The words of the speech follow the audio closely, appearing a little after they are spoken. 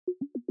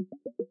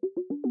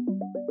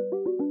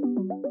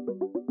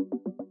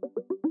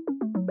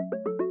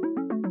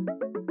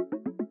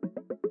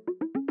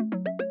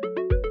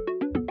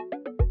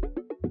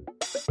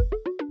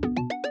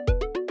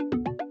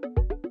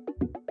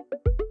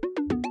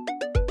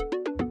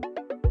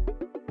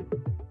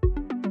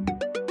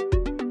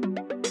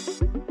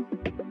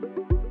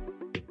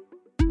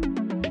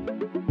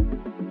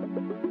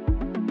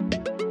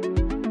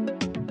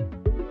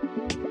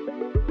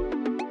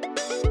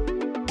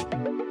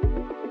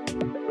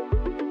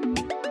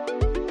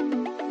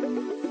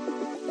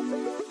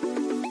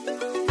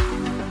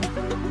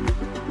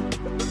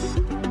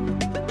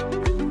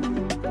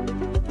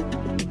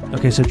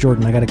Okay, so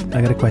Jordan, I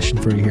got a question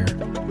for you here.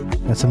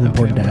 Got something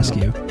important to ask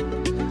you.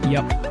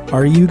 Yep.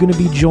 Are you going to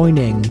be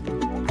joining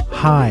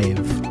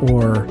Hive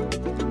or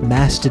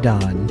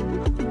Mastodon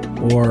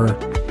or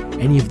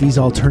any of these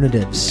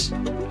alternatives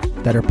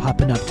that are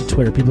popping up to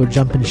Twitter? People are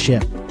jumping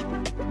ship.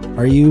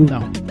 Are you?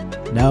 No.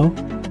 No?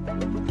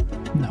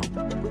 No.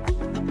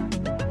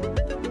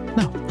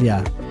 No.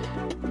 Yeah.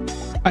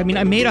 I mean,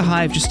 I made a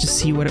Hive just to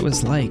see what it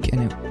was like,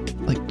 and it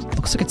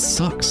looks like it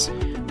sucks.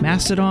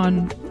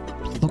 Mastodon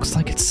looks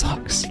like it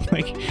sucks.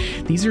 Like,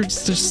 these are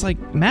just like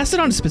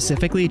Mastodon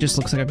specifically just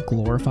looks like a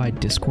glorified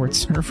Discord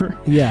server.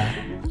 Yeah.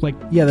 Like,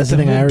 yeah, that's the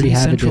thing. I already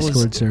have a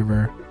Discord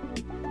server.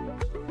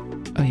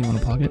 Oh, you want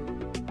to plug it?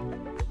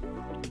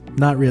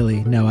 Not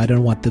really. No, I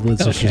don't want the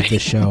listeners of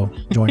this show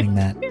joining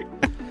that.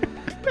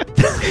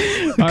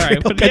 All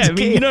right, but yeah, I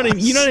mean, you know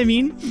what I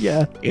mean?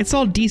 Yeah. It's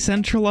all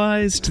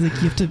decentralized. Like,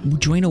 you have to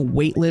join a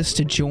wait list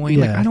to join.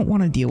 Yeah. Like, I don't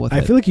want to deal with it.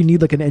 I feel like you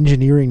need like an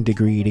engineering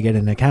degree to get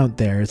an account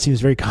there. It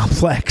seems very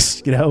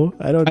complex, you know?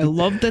 I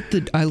love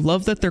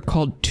that they're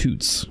called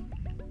toots.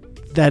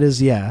 That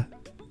is, yeah.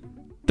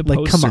 The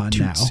like, come on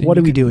now. What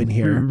are we doing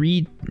here?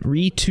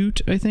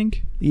 Retoot, I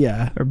think.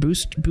 Yeah. Or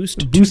boost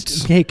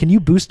toots. Hey, can you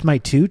boost my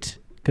toot?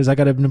 Because I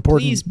got an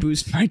important. Please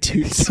boost my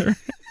toot, sir.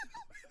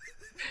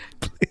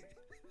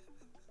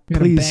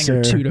 Please,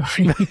 sir.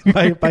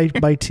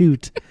 my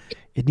toot.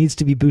 It needs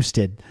to be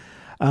boosted.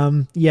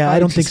 Yeah, I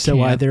don't think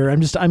so either.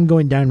 I'm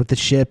going down with the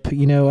ship.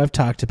 You know, I've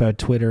talked about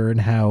Twitter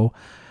and how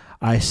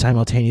I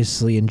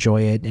simultaneously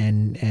enjoy it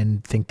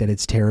and think that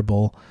it's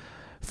terrible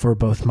for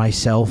both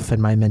myself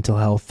and my mental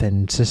health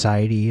and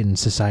society and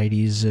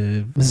society's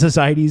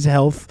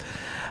health.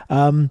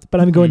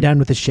 But I'm going down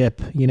with the ship,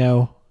 you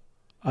know.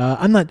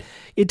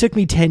 It took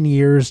me 10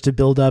 years to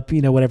build up,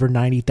 you know, whatever,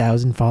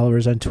 90,000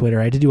 followers on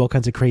Twitter. I had to do all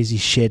kinds of crazy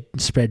shit,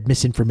 spread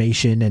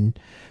misinformation and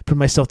put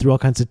myself through all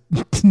kinds of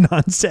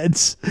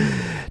nonsense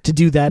to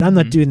do that. I'm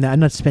not doing that.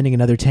 I'm not spending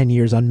another 10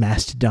 years on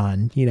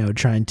Mastodon, you know,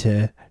 trying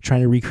to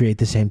recreate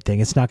the same thing.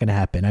 It's not going to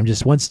happen.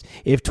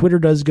 If Twitter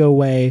does go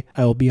away,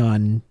 I will be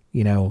on,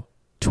 you know,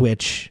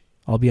 Twitch.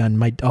 I'll be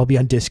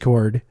on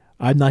Discord.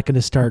 I'm not going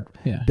to start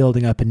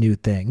building up a new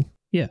thing.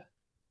 Yeah.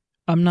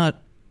 I'm not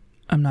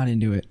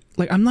into it.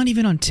 Like, I'm not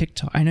even on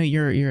TikTok. I know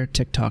you're a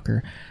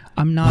TikToker.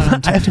 I'm not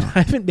on TikTok. I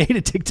haven't made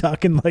a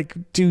TikTok in like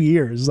 2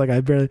 years. Like,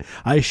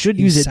 I should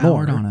use it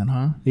more. You soured on it,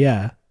 huh?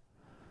 Yeah.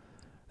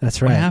 That's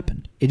right. What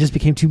happened? It just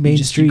became too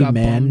mainstream, man.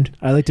 Bummed.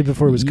 I liked it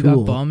before it was cool. You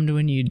got bummed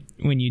when you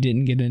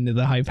didn't get into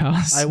the hype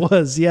house? I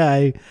was,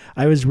 yeah.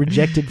 I was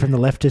rejected from the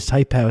leftist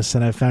hype house,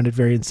 and I found it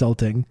very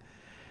insulting.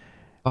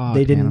 Oh,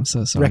 they didn't I'm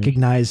so sorry.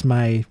 recognize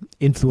my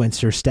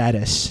influencer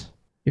status.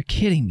 You're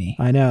kidding me.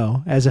 I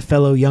know. As a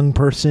fellow young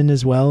person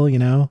as well, you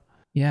know?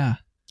 Yeah.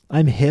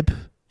 I'm hip.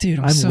 Dude,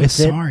 I'm so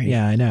sorry.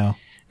 Yeah, I know.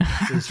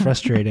 It's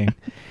frustrating.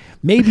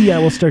 Maybe I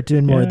will start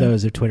doing more of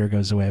those if Twitter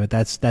goes away, but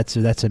that's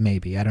a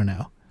maybe. I don't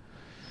know.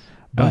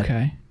 But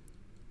okay.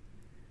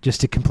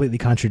 Just to completely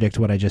contradict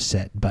what I just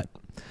said, but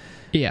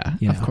yeah,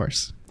 you know. Of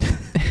course.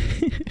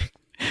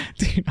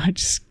 Dude,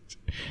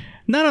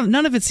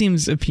 none of it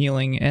seems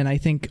appealing, and I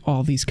think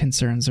all these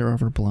concerns are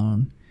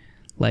overblown.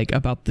 Like,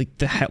 about the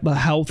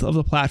health of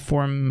the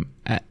platform,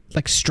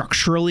 like,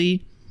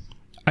 structurally,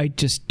 I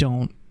just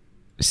don't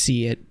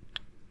see it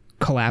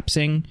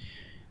collapsing.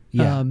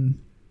 Yeah.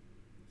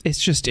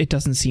 It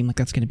doesn't seem like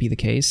that's going to be the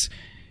case.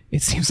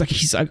 It seems like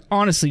he's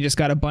honestly just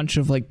got a bunch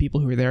of like people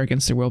who are there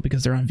against their will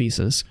because they're on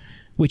visas,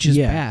 which is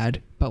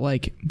bad. But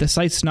like, the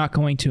site's not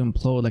going to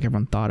implode like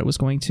everyone thought it was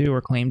going to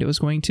or claimed it was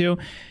going to.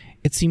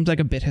 It seems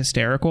like a bit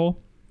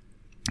hysterical.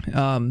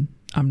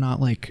 I'm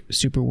not like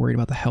super worried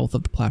about the health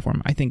of the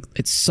platform. I think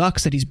it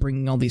sucks that he's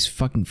bringing all these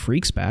fucking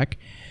freaks back,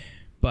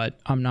 but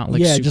I'm not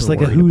like super just like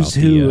a worried who's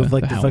about who of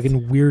like the health.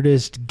 fucking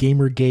weirdest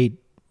Gamergate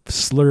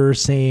slur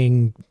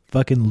saying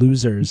fucking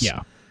losers.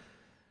 Yeah.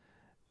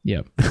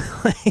 Yep.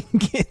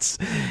 Like,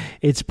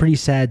 it's pretty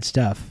sad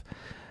stuff.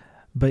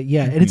 But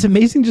yeah, and it's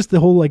amazing just the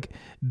whole like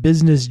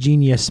business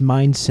genius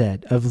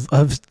mindset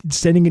of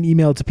sending an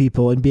email to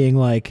people and being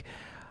like,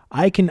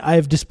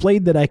 I've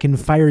displayed that I can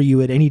fire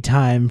you at any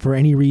time for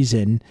any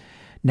reason.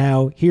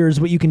 Now,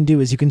 here's what you can do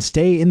is you can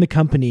stay in the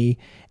company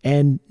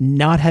and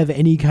not have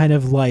any kind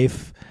of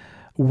life,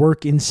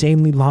 work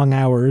insanely long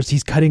hours.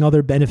 He's cutting all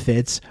their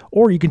benefits,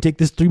 or you can take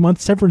this 3-month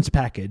severance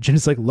package. And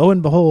it's like, lo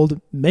and behold,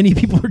 many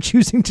people are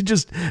choosing to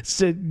just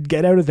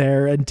get out of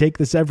there and take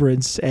the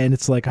severance. And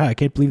it's like, I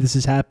can't believe this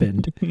has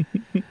happened.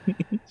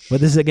 But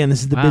this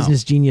is the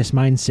business genius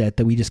mindset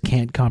that we just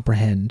can't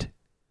comprehend.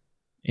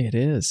 It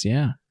is,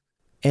 yeah.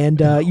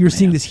 And you're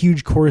seeing this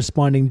huge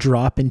corresponding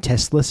drop in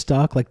Tesla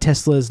stock. Like,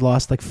 Tesla has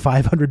lost like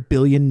 $500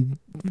 billion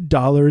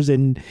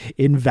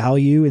in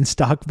value, in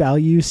stock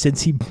value,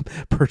 since he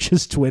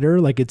purchased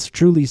Twitter. Like, it's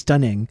truly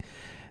stunning.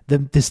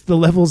 The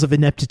levels of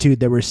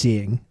ineptitude that we're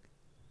seeing.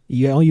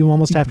 You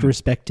almost have to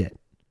respect it.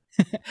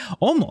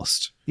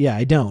 Almost. Yeah,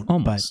 I don't.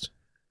 Almost.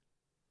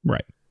 But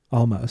right.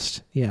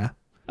 Almost. Yeah.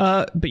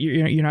 But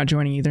you're not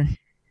joining either.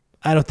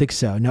 I don't think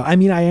so. No, I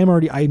mean,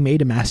 I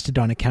made a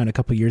Mastodon account a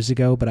couple years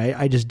ago, but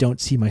I just don't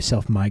see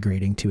myself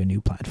migrating to a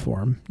new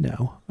platform.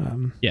 No.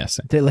 Yes.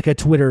 Like a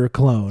Twitter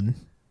clone,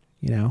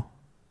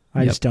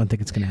 I just don't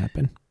think it's going to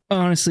happen.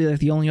 Honestly, like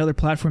the only other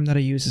platform that I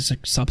use is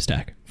like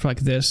Substack for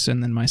like this,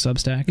 and then my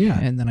Substack. Yeah.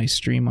 And then I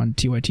stream on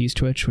TYT's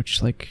Twitch, which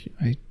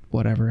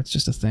whatever. It's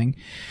just a thing.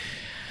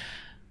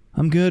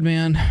 I'm good,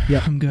 man.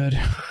 Yeah. I'm good.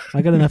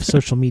 I got enough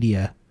social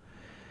media.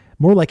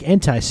 More like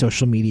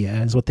anti-social media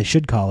is what they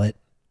should call it.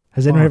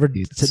 Has anyone ever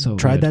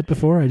tried that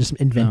before? I just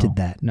invented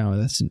that. No,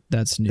 that's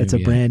new. That's a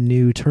brand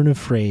new turn of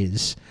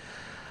phrase.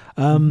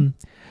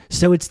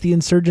 So it's the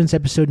Insurgents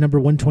episode number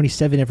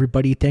 127,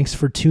 everybody. Thanks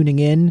for tuning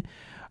in.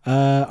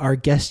 Our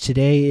guest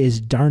today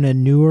is Dharna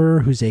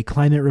Noor, who's a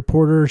climate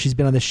reporter. She's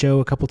been on the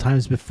show a couple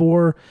times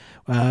before.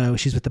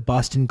 She's with the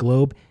Boston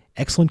Globe.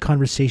 Excellent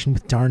conversation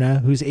with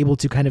Dharna, who's able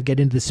to kind of get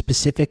into the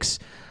specifics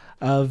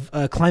of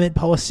climate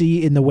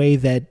policy in the way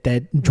that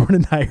Jordan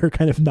and I are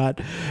kind of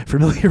not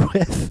familiar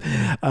with.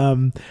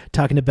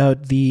 Talking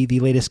about the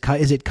latest,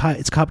 it's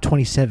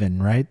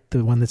COP27, right?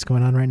 The one that's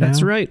going on right now?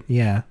 That's right.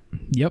 Yeah.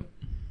 Yep.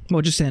 Well,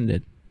 it just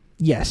ended.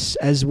 Yes,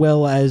 as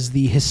well as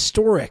the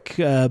historic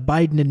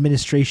Biden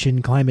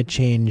administration climate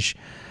change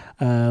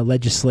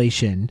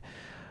legislation.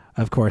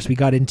 Of course, we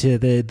got into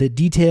the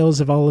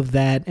details of all of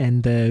that,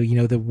 and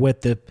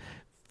the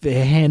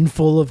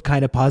handful of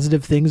kind of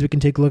positive things we can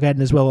take a look at,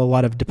 and as well a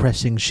lot of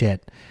depressing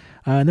shit.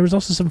 And there was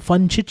also some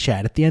fun chit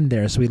chat at the end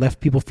there, so we left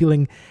people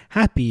feeling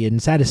happy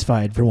and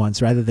satisfied for once,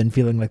 rather than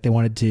feeling like they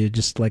wanted to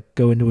just like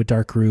go into a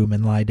dark room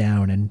and lie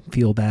down and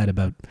feel bad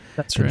about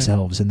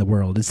themselves and the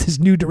world. It's this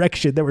new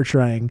direction that we're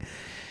trying,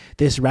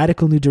 this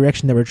radical new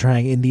direction that we're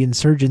trying in the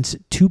Insurgents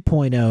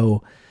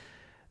 2.0.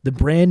 The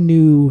brand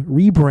new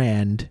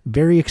rebrand,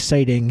 very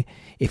exciting.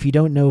 If you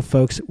don't know,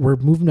 folks, we're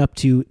moving up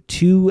to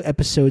 2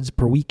 episodes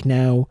per week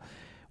now,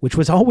 which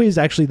was always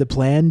actually the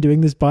plan doing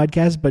this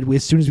podcast. But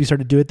as soon as we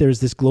started to do it, there was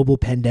this global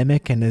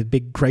pandemic and a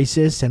big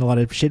crisis, and a lot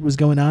of shit was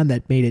going on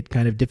that made it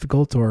kind of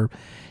difficult or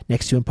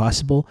next to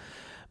impossible.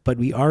 But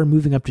we are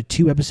moving up to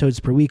 2 episodes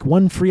per week,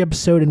 1 free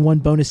episode and 1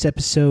 bonus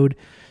episode.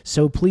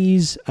 So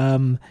please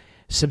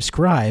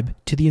subscribe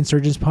to the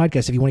Insurgents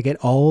podcast if you want to get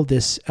all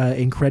this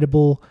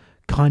incredible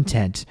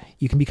content.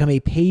 You can become a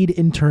paid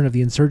intern of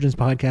the Insurgents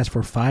podcast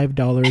for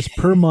 $5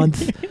 per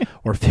month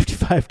or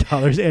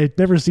 $55.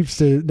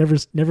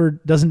 It never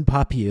doesn't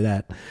pop you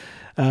that.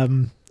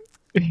 Or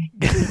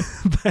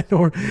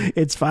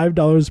it's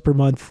 $5 per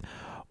month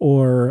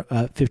or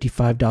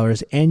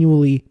 $55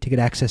 annually to get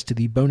access to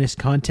the bonus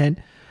content.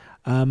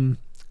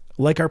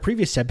 Like our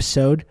previous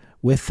episode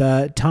with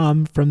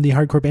Tom from the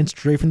hardcore band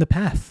Stray from the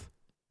Path.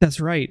 That's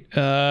right.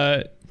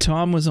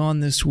 Tom was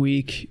on this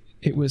week.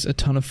 It was a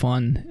ton of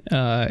fun.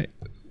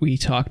 We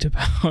talked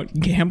about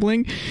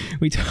gambling.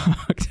 We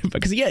talked about,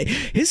 because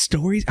his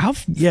stories.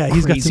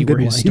 He's got some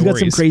good ones. He's got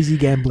some crazy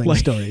gambling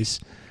stories.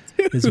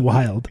 It's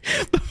wild.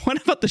 The one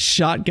about the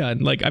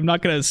shotgun. Like, I'm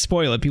not gonna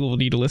spoil it. People will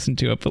need to listen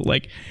to it. But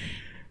like,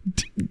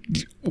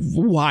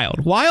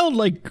 wild,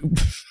 like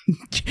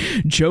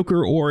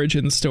Joker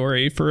origin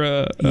story for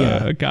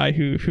a guy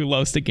who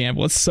loves to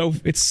gamble. It's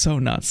so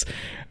nuts.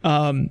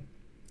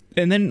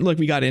 And then, look,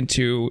 we got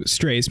into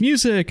Stray's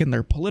music and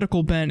their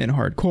political bent and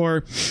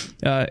hardcore.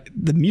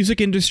 The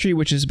music industry,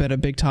 which has been a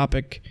big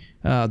topic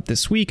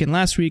this week and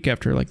last week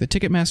after, like, the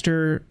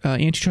Ticketmaster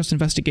antitrust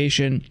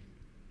investigation.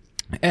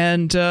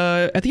 And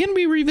at the end,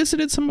 we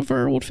revisited some of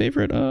our old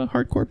favorite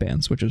hardcore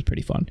bands, which was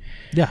pretty fun.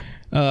 Yeah,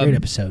 great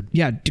episode.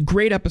 Yeah,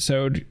 great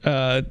episode.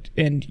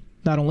 And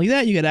not only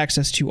that, you get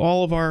access to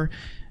all of our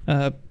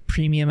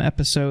premium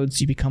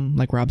episodes. You become,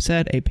 like Rob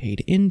said, a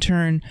paid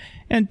intern,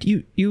 and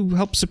you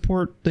help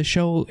support the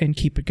show and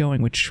keep it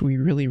going, which we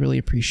really, really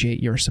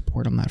appreciate your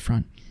support on that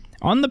front.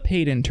 On the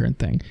paid intern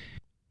thing,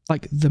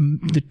 like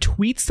the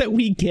tweets that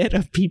we get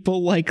of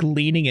people like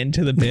leaning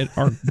into the bit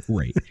are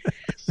great.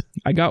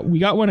 We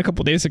got one a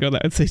couple days ago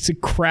that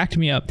it cracked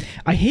me up.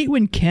 I hate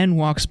when Ken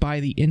walks by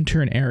the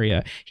intern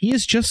area. He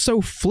is just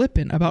so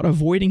flippant about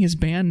avoiding his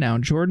band now.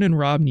 Jordan and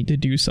Rob need to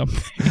do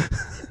something.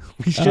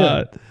 We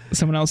should.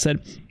 Someone else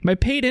said, my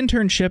paid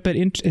internship at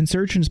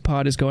Insurgents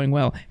Pod is going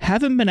well.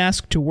 Haven't been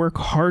asked to work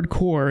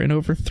hardcore in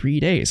over 3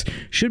 days.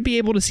 Should be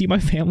able to see my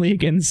family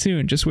again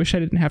soon. Just wish I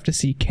didn't have to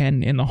see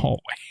Ken in the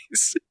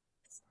hallways.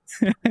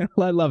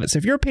 I love it. So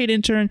if you're a paid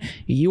intern,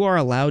 you are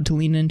allowed to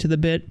lean into the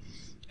bit.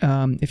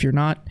 If you're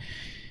not,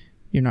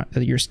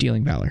 you're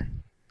stealing valor.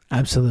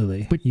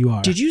 Absolutely. But you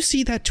are. Did you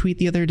see that tweet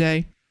the other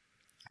day?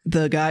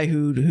 The guy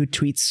who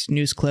tweets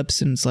news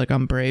clips and is like,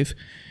 I'm brave.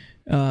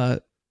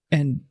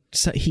 And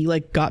so he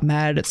like got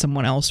mad at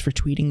someone else for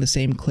tweeting the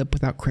same clip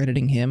without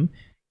crediting him,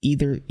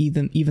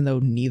 even though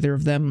neither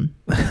of them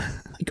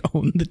like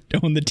own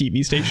the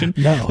TV station.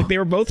 No, like they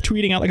were both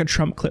tweeting out like a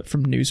Trump clip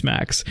from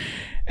Newsmax,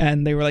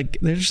 and they're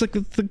just like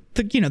the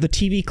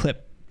TV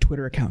clip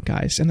Twitter account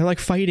guys, and they're like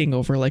fighting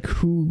over like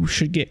who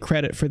should get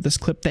credit for this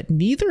clip that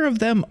neither of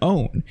them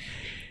own.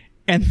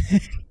 And then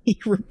he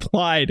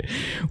replied,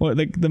 well,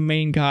 the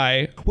main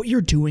guy, what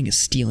you're doing is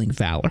stealing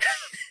valor.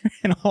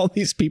 And all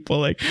these people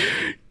like,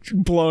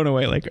 blown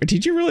away. Like,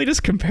 did you really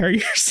just compare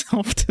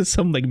yourself to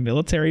some like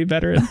military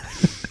veteran?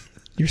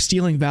 You're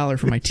stealing valor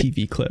from my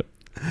TV clip.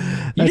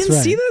 You didn't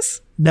see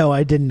this? No,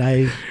 I didn't.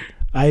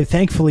 I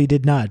thankfully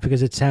did not,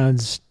 because it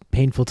sounds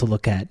painful to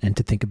look at and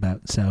to think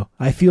about. So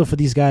I feel for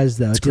these guys,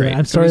 though.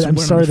 I'm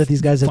sorry that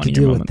these guys have to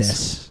deal with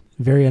this.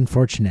 Very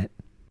unfortunate.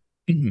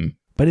 Mm-hmm.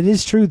 But it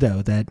is true,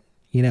 though, that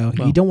you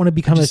don't want to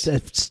become a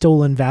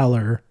stolen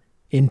valor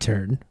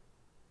intern.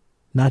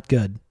 Not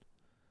good.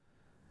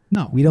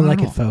 No, we don't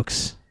like it,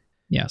 folks.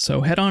 Yeah,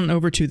 so head on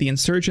over to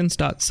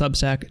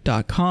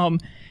theinsurgents.substack.com.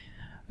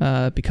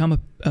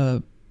 Become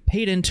a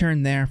paid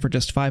intern there for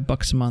just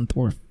 $5 a month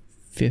or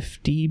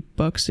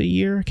 $50 a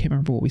year. I can't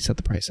remember what we set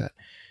the price at.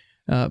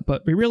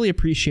 But we really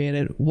appreciate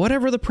it.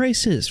 Whatever the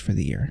price is for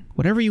the year,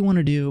 whatever you want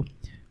to do,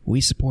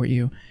 we support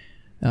you.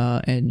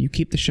 And you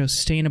keep the show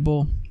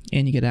sustainable,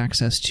 and you get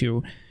access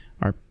to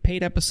our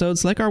paid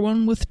episodes like our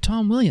one with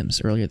Tom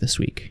Williams earlier this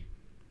week.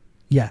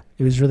 Yeah,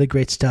 it was really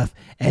great stuff.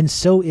 And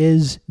so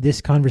is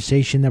this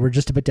conversation that we're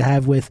just about to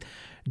have with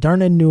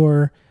Dharna and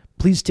Noor.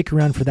 Please stick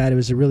around for that. It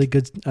was a really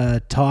good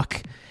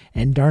talk.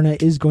 And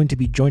Dharna is going to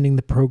be joining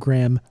the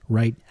program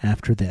right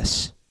after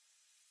this.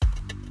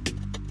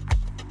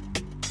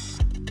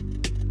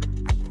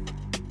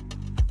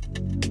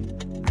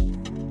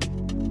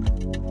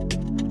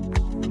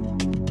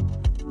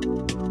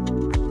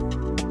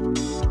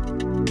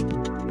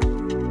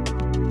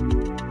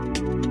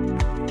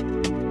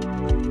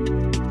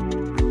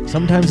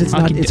 Sometimes it's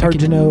not. It's hard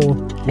to know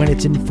when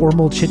it's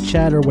informal chit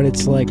chat or when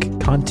it's like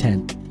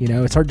content.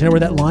 It's hard to know where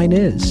that line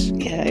is.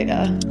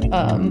 Yeah.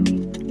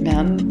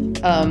 Man.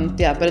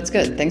 Yeah, but it's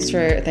good. Thanks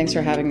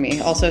for having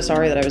me. Also,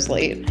 sorry that I was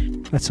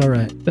late. That's all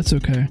right. That's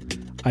okay.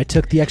 I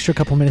took the extra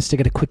couple minutes to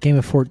get a quick game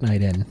of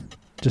Fortnite in.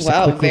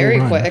 Wow, very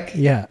quick.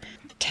 Yeah.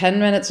 10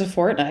 minutes of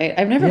Fortnite.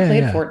 I've never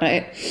played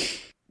Fortnite.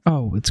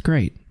 Oh, it's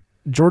great.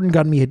 Jordan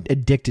got me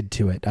addicted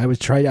to it. I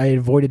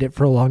avoided it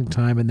for a long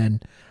time, and then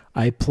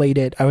I played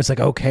it. I was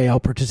like, okay, I'll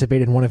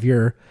participate in one of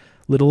your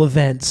little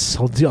events.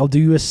 I'll do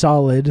you a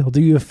solid. I'll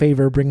do you a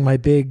favor. Bring my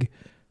big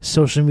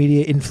social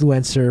media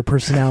influencer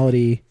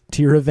personality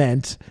to your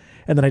event.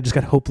 And then I just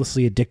got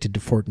hopelessly addicted to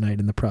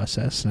Fortnite in the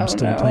process. And I'm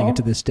still playing it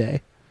to this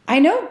day. I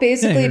know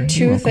basically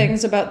two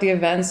things about the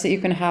events that you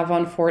can have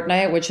on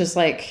Fortnite, which is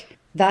like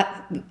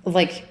that,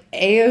 like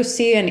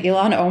AOC and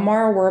Ilhan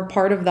Omar were a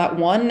part of that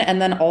one. And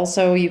then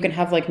also you can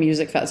have like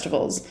music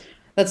festivals.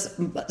 That's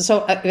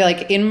so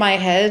like in my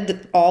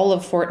head, all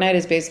of Fortnite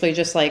is basically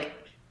just like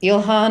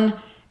Ilhan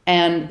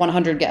and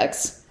 100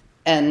 gex.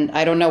 And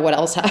I don't know what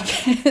else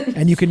happened.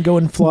 And you can go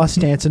and floss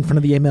dance in front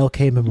of the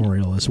MLK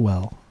memorial as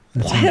well.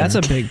 That's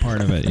a big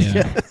part of it.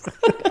 Yeah.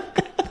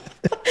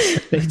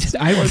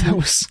 That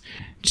was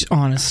just,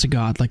 honest to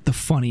God, like the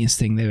funniest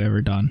thing they've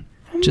ever done.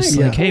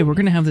 Hey, we're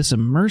going to have this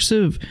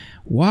immersive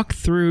walk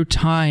through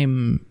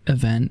time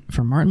event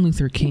for Martin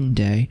Luther King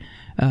Day.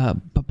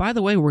 But by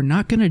the way, we're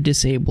not going to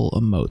disable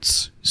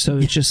emotes. So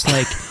it's just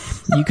like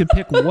you could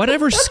pick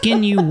whatever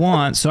skin you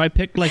want. So I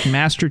picked like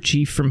Master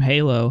Chief from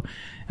Halo,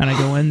 and I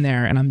go in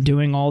there and I'm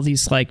doing all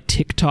these like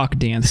TikTok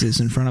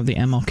dances in front of the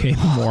MLK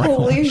memorial.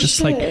 Holy just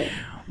shit. Like,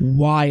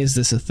 why is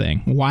this a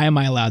thing? Why am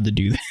I allowed to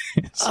do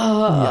this?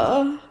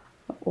 Wow.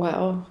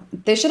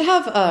 They should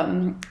have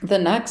the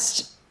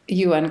next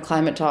UN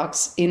climate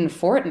talks in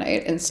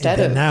Fortnite instead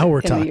of now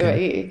we're in talking. the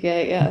UAE.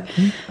 Yeah.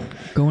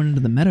 Going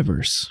into the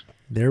metaverse.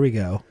 There we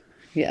go.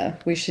 Yeah,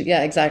 we should.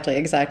 Yeah, exactly.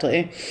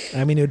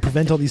 I mean, it would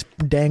prevent all these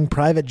dang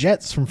private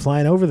jets from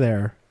flying over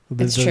there.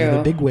 It's true.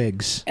 The big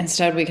wigs.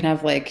 Instead, we can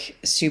have like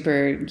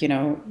super,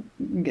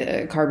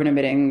 carbon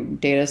emitting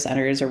data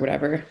centers or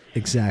whatever.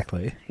 Do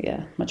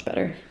Yeah, much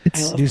better.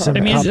 some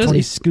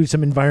COP20,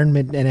 some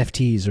environment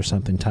NFTs or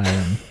something. Tie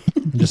in.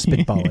 I'm just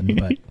spitballing,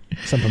 but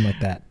something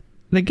like that.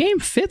 The game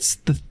fits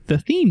the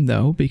theme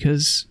though,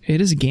 because it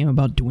is a game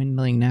about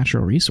dwindling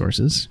natural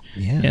resources.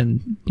 Yeah,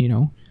 and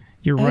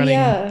you're running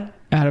out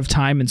of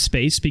time and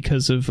space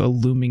because of a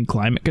looming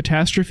climate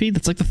catastrophe.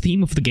 That's like the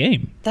theme of the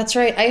game. That's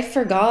right. I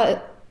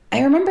forgot.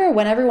 I remember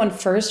when everyone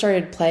first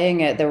started playing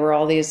it, there were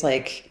all these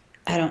like,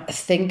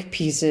 think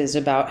pieces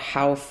about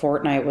how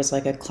Fortnite was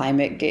like a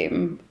climate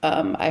game.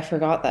 I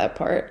forgot that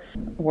part.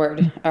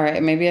 Word. All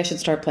right. Maybe I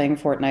should start playing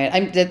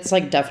Fortnite. It's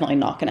like definitely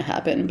not going to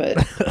happen, but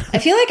I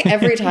feel like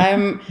every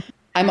time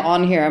I'm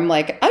on here, I'm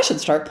like, I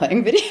should start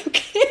playing video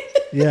games.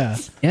 Yeah.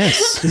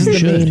 Yes. This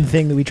is the main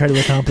thing that we try to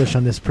accomplish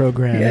on this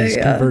program is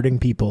converting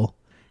people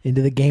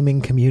into the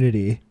gaming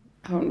community.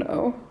 Oh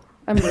no.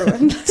 I'm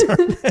ruined.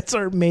 That's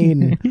our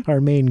main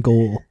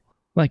goal.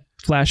 Like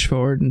flash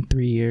forward in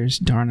 3 years,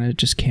 Dharna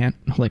just can't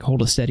like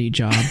hold a steady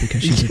job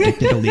because she's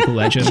addicted to League of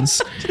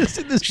Legends. Just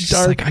in this she's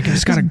like, I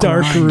just got a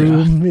dark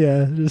room.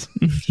 Yeah.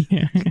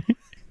 Yeah.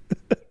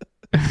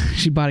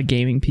 She bought a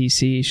gaming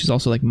PC. She's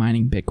also like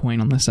mining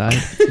Bitcoin on the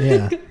side.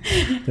 Yeah.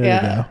 There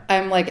you go.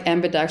 I'm like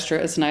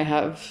ambidextrous and I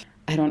have,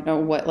 I don't know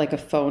what, like a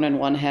phone in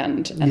one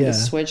hand and the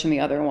Switch in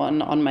the other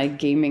one on my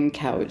gaming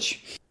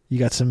couch. You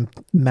got some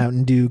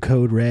Mountain Dew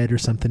Code Red or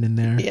something in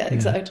there. Yeah,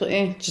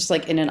 exactly. Just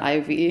like in an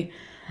IV.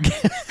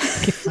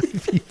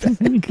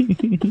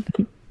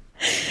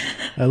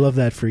 I love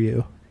that for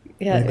you.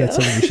 Yeah, I think that's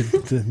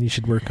something you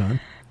should work on.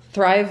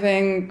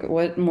 Thriving,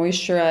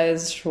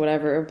 moisturized,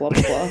 whatever, blah,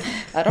 blah, blah.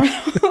 I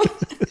don't know.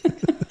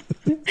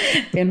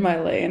 In my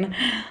lane.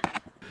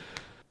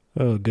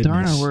 Oh,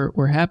 goodness. Dharna,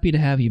 we're happy to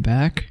have you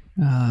back.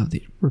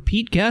 The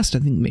repeat guest, I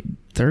think maybe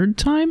third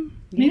time?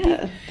 Maybe?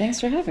 Yeah,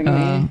 thanks for having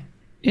me.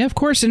 Yeah, of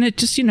course. And it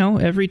just,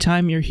 every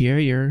time you're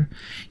here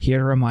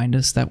to remind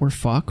us that we're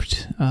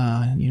fucked.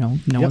 No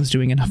one's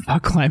doing enough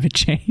about climate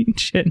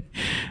change. And,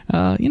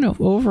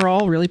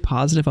 overall, really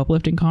positive,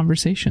 uplifting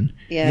conversation.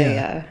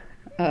 Yeah.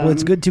 Well,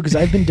 it's good, too, because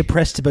I've been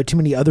depressed about too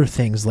many other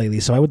things lately,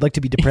 so I would like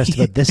to be depressed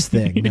about this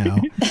thing now.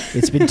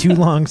 It's been too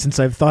long since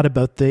I've thought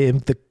about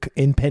the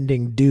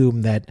impending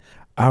doom that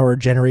our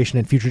generation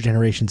and future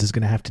generations is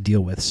going to have to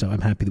deal with. So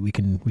I'm happy that we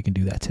can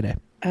do that today.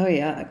 Oh,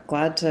 yeah.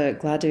 Glad to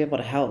be able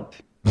to help.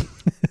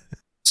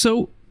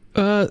 So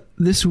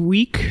this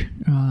week,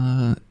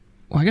 I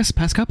guess the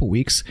past couple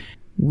weeks,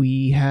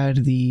 we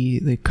had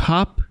the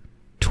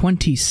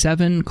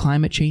COP27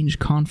 climate change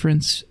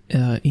conference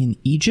in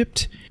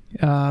Egypt.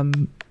 All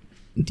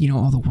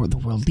the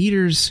world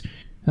leaders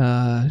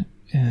and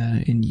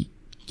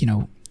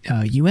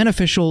UN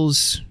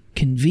officials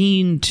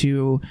convened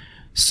to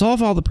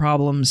solve all the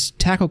problems,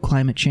 tackle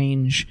climate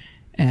change,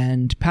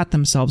 and pat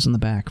themselves on the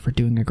back for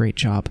doing a great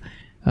job.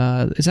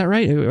 Is that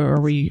right? Are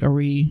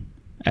we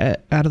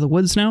out of the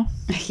woods now?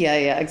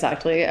 Yeah,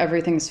 exactly.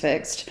 Everything's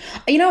fixed.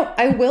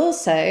 I will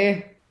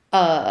say,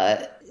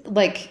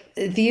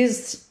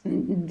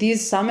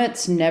 these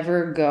summits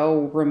never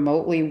go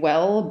remotely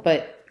well,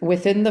 but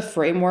within the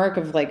framework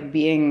of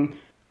being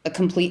a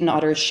complete and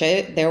utter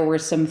shit, there were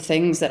some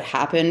things that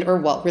happened, or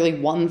really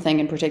one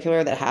thing in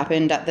particular that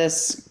happened at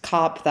this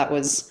COP that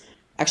was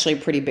actually a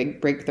pretty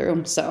big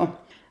breakthrough. So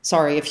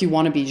sorry if you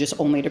want to be just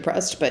only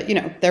depressed, but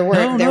there were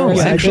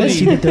I did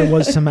see that there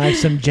was some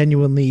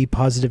genuinely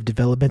positive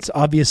developments.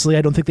 Obviously,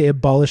 I don't think they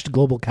abolished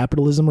global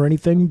capitalism or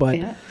anything, but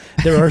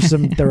there are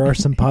some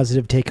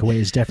positive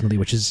takeaways definitely,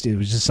 it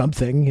was just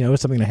something,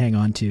 something to hang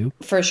on to.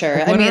 For sure.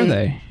 What are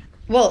they?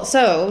 Well,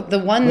 so the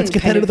one... Let's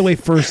get that out of the way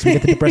first. We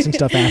get the depressing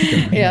stuff after.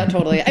 Yeah,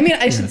 totally. I mean,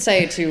 I should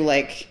say, too,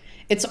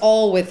 it's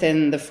all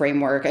within the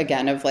framework,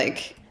 again, of,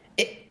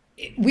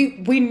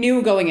 we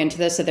knew going into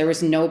this that there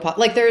was no...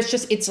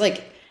 it's,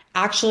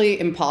 actually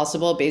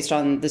impossible based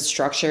on the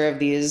structure of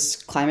these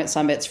climate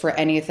summits for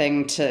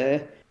anything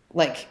to,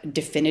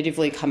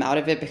 definitively come out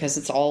of it, because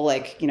it's all,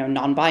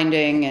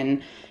 non-binding,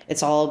 and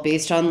it's all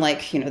based on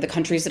the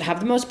countries that have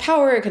the most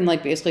power can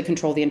basically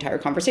control the entire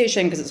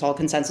conversation because it's all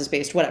consensus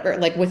based, whatever.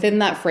 Within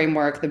that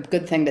framework, the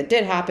good thing that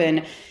did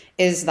happen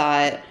is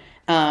that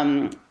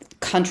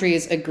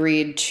countries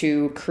agreed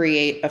to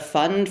create a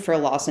fund for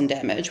loss and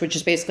damage, which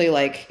is basically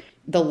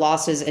the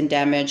losses and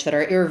damage that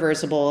are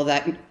irreversible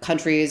that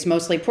countries,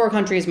 mostly poor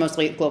countries,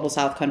 mostly global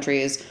south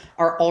countries,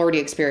 are already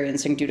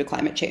experiencing due to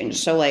climate change.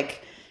 So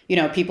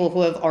people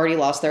who have already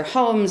lost their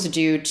homes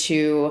due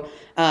to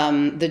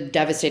the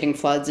devastating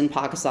floods in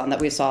Pakistan that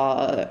we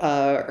saw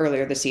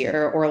earlier this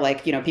year, or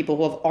people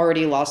who have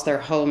already lost their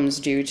homes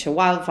due to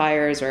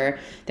wildfires or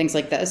things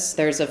like this.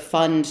 There's a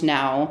fund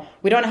now.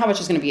 We don't know how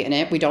much is going to be in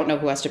it. We don't know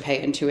who has to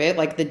pay into it.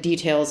 The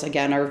details,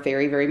 again, are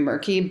very, very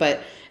murky,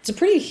 but it's a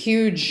pretty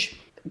huge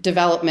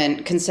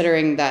development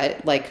considering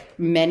that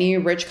many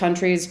rich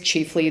countries,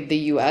 chiefly the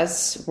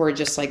US, were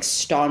just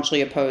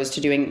staunchly opposed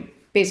to doing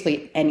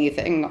basically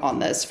anything on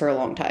this for a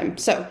long time.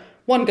 So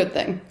one good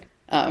thing.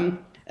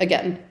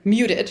 Again,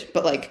 muted,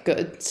 but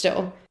good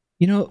still.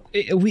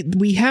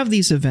 We have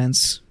these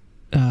events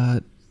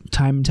time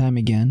and time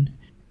again,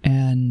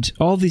 and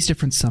all these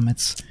different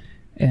summits,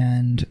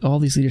 and all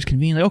these leaders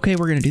convene. Okay,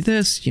 we're going to do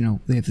this.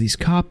 They have these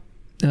COP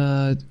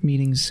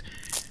meetings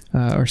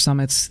or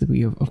summits. That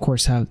we of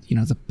course have.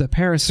 The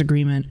Paris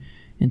Agreement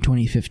in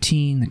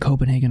 2015, the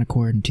Copenhagen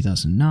Accord in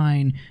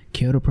 2009,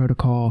 Kyoto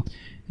Protocol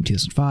in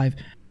 2005,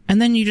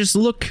 and then you just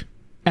look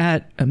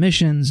at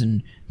emissions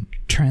and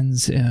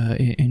trends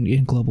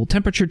in global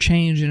temperature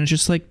change, and it's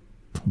just the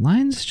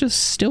line's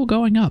just still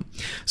going up.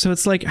 So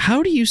it's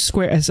how do you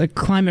square, as a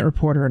climate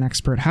reporter and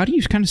expert, how do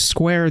you kind of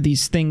square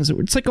these things?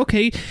 It's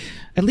okay,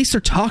 at least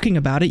they're talking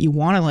about it. You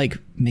want to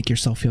make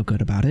yourself feel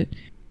good about it,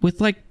 with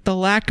the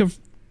lack of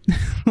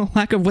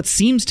what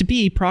seems to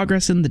be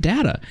progress in the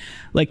data.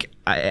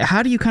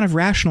 How do you kind of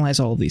rationalize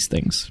all of these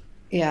things?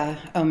 Yeah.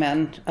 Oh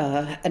man.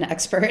 An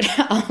expert.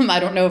 I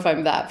don't know if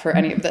I'm that for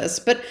any of this,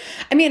 but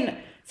I mean,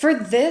 for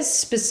this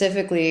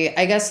specifically,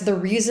 I guess the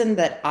reason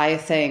that I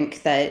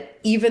think that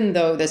even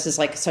though this is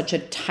such a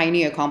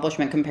tiny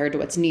accomplishment compared to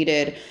what's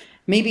needed,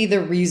 maybe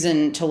the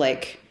reason to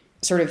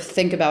sort of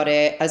think about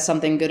it as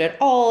something good at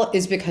all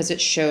is because it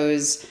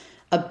shows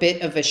a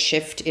bit of a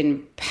shift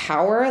in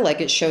power.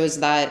 It shows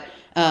that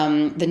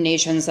the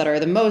nations that are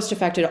the most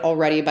affected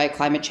already by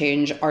climate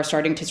change are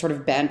starting to sort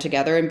of band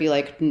together and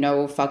be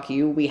no, fuck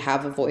you. We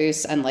have a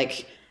voice, and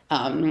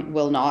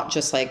will not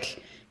just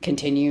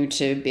continue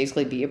to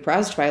basically be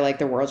oppressed by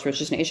the world's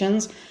richest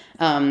nations.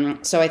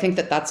 So I think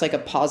that that's a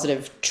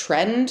positive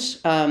trend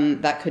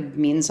that could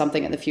mean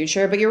something in the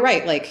future. But you're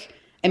right.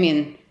 I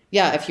mean,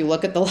 yeah, if you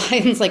look at the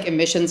lines, like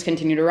emissions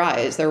continue to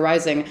rise. They're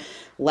rising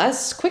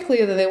less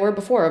quickly than they were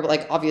before. But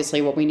like,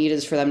 obviously what we need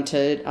is for them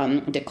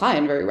to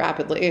decline very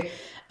rapidly.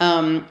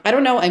 I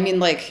don't know. I mean,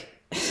 like,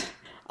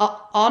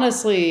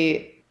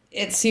 honestly,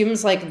 it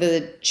seems like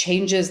the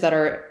changes that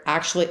are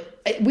actually,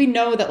 we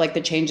know that like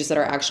the changes that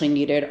are actually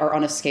needed are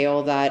on a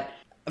scale that,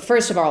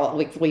 first of all,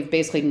 like we've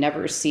basically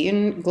never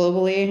seen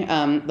globally,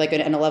 like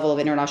in a level of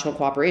international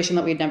cooperation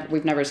that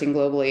we've never seen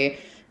globally.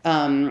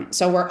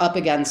 So we're up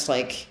against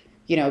like,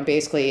 you know,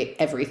 basically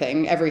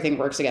everything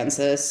works against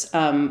this.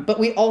 But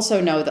we also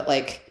know that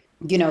like,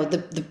 you know,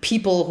 the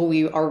people who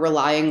we are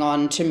relying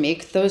on to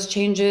make those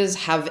changes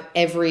have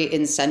every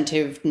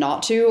incentive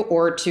not to,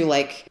 or to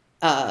like,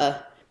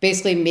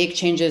 basically make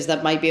changes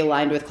that might be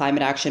aligned with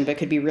climate action, but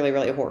could be really,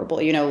 really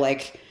horrible, you know,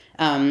 like,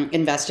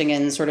 investing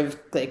in sort of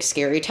like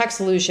scary tech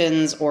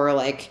solutions, or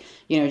like,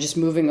 you know, just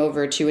moving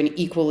over to an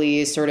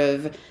equally sort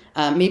of,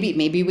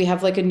 maybe we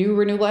have like a new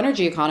renewable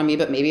energy economy,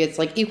 but maybe it's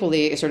like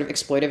equally sort of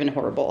exploitive and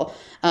horrible.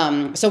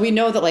 So we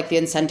know that like the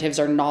incentives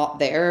are not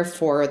there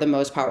for the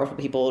most powerful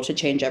people to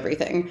change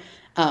everything.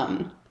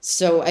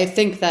 So I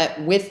think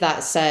that with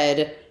that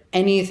said,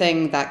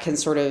 anything that can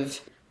sort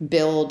of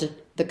build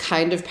the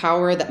kind of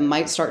power that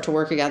might start to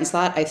work against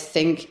that, I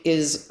think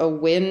is a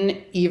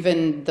win,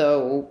 even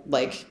though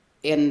like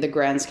in the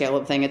grand scale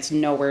of thing, it's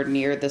nowhere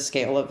near the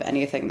scale of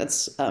anything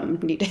that's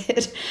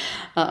needed.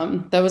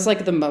 That was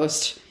like the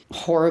most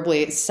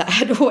horribly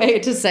sad way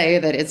to say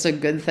that it's a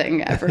good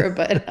thing ever,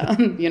 but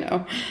you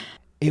know.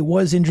 It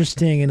was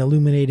interesting and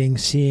illuminating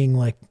seeing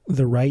like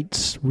the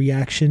right's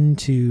reaction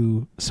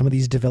to some of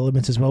these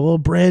developments as well. Well,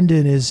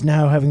 Brandon is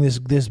now having this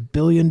 $1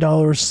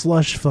 billion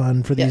slush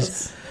fund for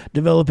these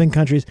developing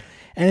countries.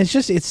 And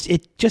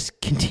it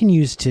just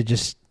continues to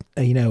just,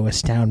 you know,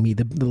 astound me,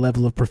 the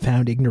level of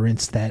profound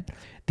ignorance that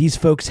these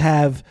folks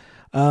have,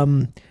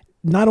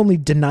 not only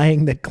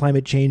denying that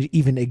climate change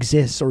even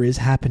exists or is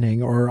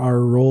happening, or our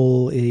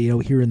role, you know,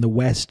 here in the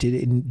West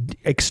in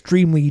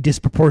extremely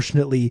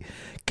disproportionately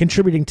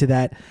contributing to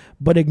that,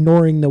 but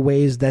ignoring the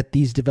ways that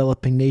these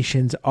developing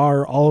nations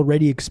are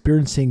already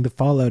experiencing the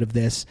fallout of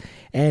this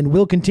and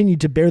will continue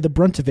to bear the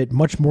brunt of it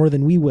much more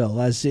than we will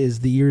as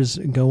the years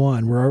go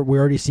on. We're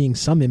already seeing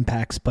some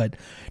impacts, but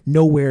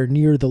nowhere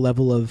near the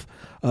level of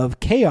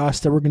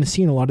chaos that we're going to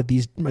see in a lot of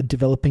these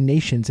developing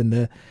nations, and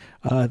the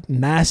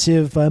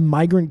massive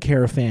migrant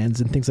caravans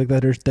and things like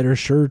that are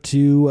sure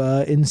to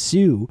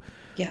ensue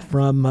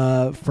from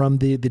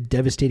the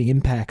devastating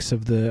impacts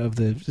of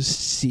the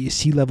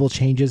sea level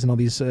changes and all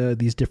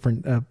these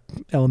different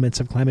elements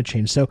of climate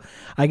change. So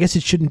I guess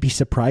it shouldn't be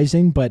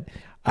surprising, but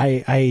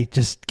I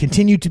just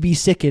continue to be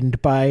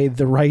sickened by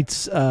the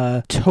right's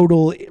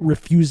total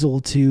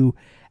refusal to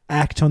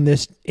act on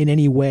this in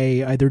any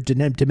way, either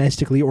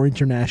domestically or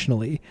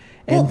internationally,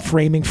 and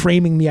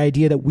framing the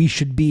idea that we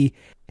should be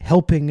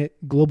helping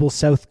global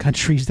South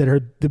countries that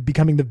are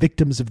becoming the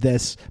victims of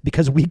this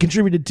because we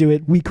contributed to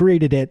it, we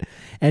created it,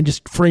 and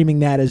just framing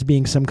that as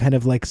being some kind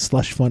of like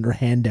slush fund or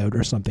handout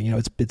or something. You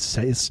know,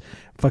 it's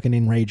fucking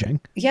enraging.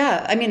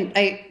 Yeah, I mean,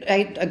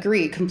 I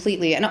agree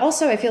completely, and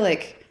also I feel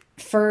like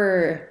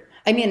for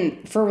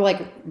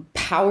like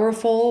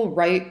powerful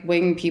right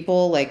wing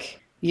people,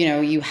 like, you know,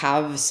 you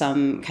have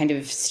some kind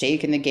of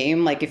stake in the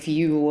game. Like if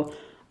you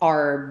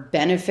are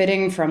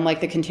benefiting from like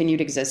the continued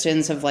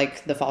existence of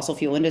like the fossil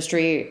fuel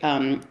industry,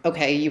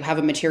 okay, you have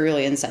a material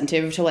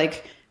incentive to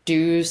like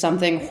do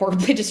something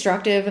horribly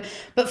destructive.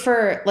 But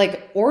for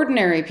like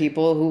ordinary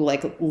people who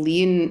like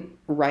lean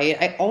right,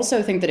 I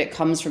also think that it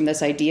comes from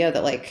this idea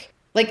that like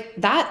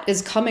that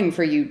is coming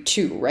for you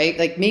too, right?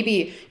 Like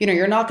maybe, you know,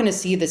 you're not going to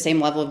see the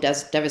same level of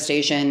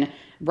devastation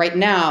right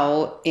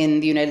now in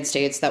the United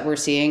States that we're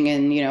seeing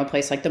in, you know, a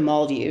place like the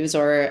Maldives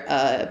or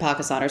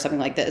Pakistan or something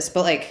like this.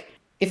 But like,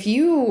 if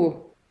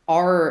you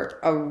are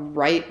a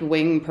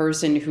right-wing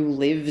person who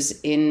lives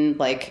in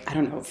like, I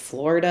don't know,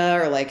 Florida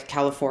or like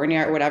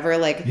California or whatever,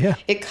 like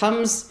it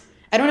comes,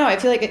 I don't know, I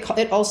feel like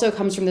it also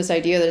comes from this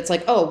idea that it's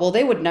like, oh, well,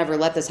 they would never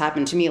let this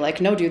happen to me. Like,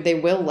 no, dude, they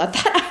will let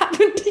that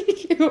happen to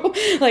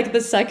you. Like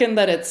the second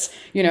that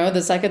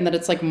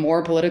it's like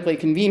more politically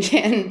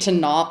convenient to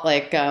not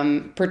like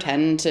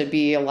pretend to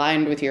be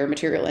aligned with your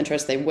material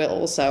interests, they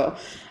will. So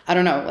I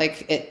don't know,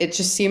 like it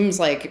just seems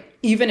like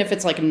even if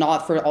it's like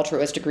not for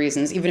altruistic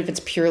reasons, even if it's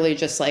purely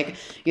just like,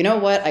 you know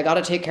what, I got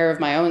to take care of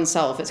my own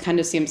self, it kind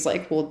of seems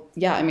like, well,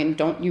 yeah, I mean,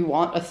 don't you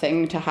want a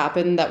thing to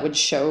happen that would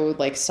show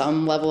like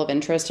some level of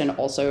interest in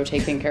also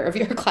taking care of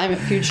your climate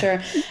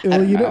future?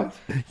 Well,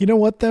 you know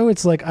what though?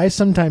 It's like, I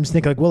sometimes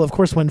think like, well, of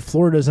course, when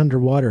Florida's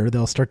underwater,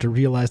 they'll start to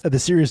realize the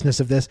seriousness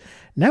of this.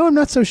 Now I'm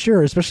not so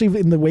sure, especially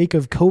in the wake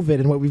of COVID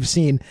and what we've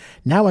seen.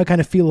 Now I kind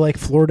of feel like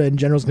Florida in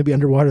general is going to be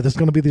underwater. There's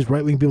going to be these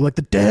right-wing people like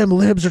the damn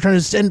libs are trying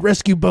to send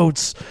rescue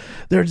boats.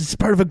 They're just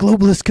part of a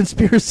globalist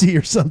conspiracy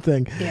or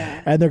something.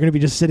 Yeah. And they're going to be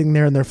just sitting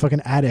there in their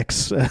fucking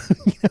attics. You know,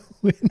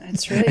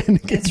 it's really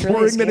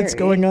scary that it's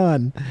going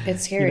on.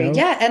 It's scary. You know?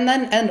 Yeah.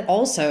 And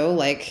also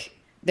like,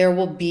 there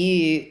will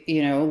be,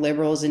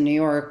 liberals in New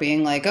York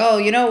being like, oh,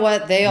 you know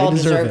what? They all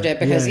deserved it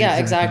because,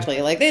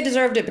 exactly. Like they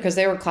deserved it because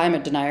they were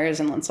climate deniers.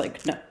 And it's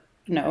like,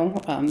 no,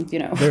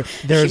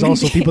 There's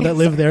also people that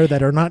live there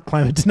that are not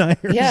climate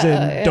deniers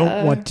and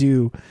don't want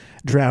to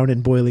drown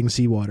in boiling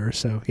seawater.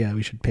 So yeah,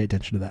 we should pay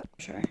attention to that.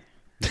 Sure.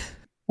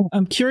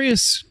 I'm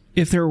curious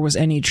if there was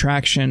any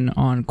traction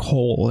on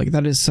coal. Like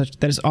that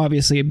is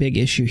obviously a big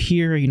issue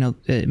here.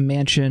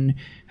 Manchin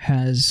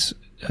has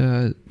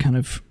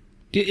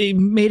it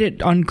made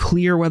it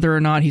unclear whether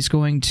or not he's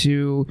going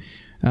to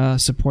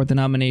support the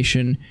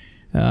nomination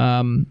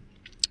of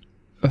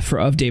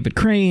David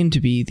Crane to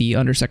be the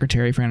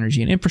Undersecretary for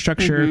Energy and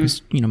Infrastructure,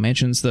 because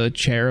Manchin's the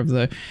chair of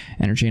the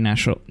Energy and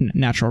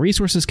Natural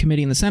Resources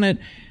Committee in the Senate,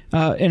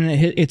 and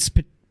it's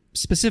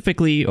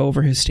specifically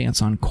over his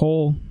stance on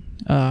coal.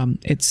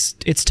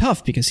 It's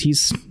tough because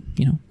he's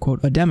quote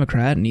a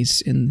Democrat and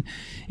he's in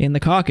the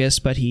caucus,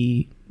 but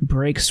he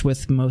breaks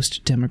with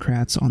most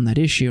Democrats on that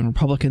issue, and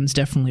Republicans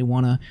definitely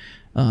want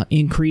to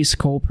increase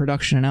coal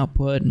production and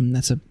output, and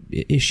that's a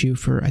issue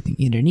for I think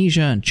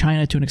Indonesia and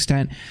China to an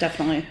extent.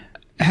 Definitely.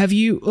 Have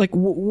you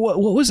what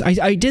was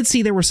I did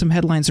see there were some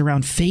headlines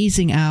around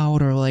phasing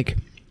out or like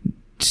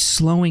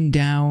slowing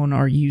down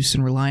our use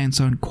and reliance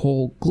on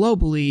coal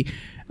globally,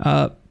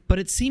 but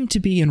it seemed to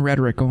be in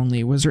rhetoric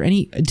only.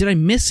 Did I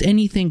miss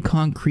anything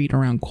concrete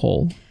around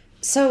coal?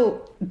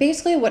 So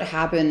basically what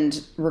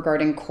happened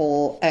regarding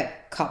coal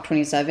at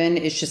COP27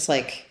 is just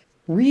like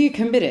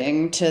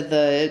recommitting to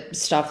the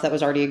stuff that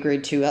was already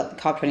agreed to at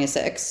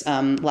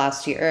COP26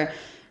 last year.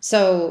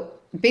 So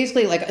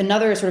basically like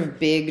another sort of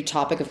big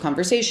topic of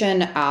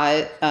conversation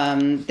at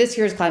this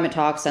year's climate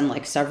talks and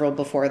like several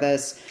before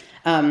this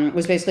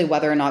was basically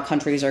whether or not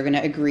countries are going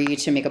to agree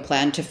to make a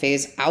plan to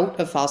phase out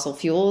of fossil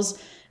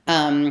fuels.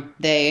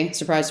 They,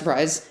 surprise,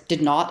 surprise,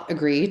 did not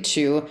agree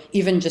to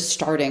even just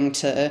starting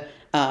to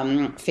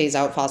phase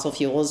out fossil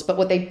fuels. But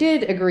what they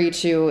did agree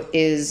to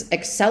is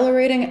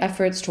accelerating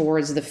efforts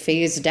towards the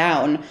phase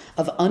down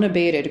of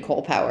unabated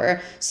coal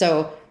power.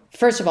 So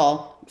first of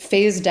all,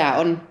 phase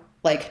down,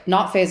 like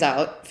not phase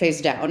out,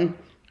 phase down.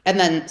 And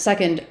then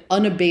second,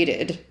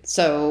 unabated.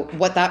 So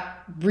what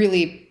that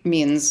really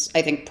means,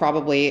 I think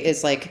probably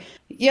is like,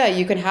 yeah,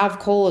 you can have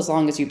coal as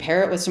long as you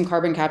pair it with some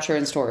carbon capture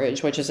and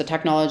storage, which is a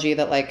technology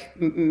that like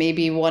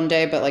maybe one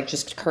day, but like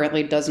just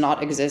currently does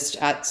not exist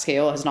at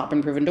scale, has not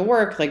been proven to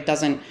work, like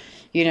doesn't,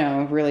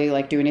 really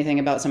like do anything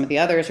about some of the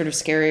other sort of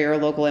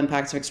scarier local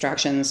impacts of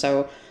extraction.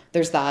 So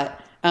there's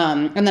that.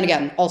 And then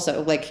again,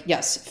 also like,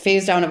 yes,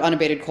 phase down of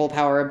unabated coal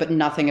power, but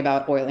nothing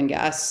about oil and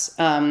gas.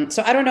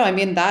 So I don't know. I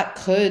mean, that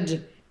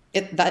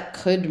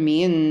could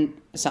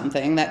mean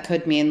something. That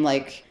could mean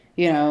like,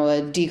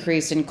 a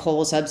decrease in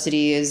coal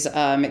subsidies.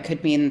 It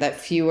could mean that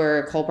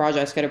fewer coal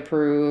projects get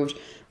approved,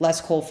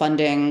 less coal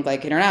funding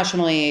like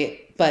internationally.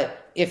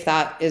 But if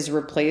that is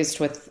replaced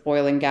with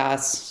oil and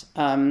gas,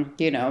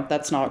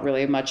 that's not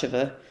really much of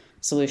a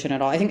solution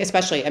at all. I think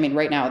especially,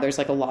 right now there's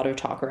like a lot of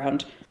talk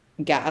around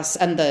gas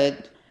and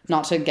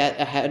not to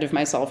get ahead of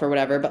myself or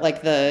whatever, but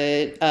like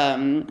the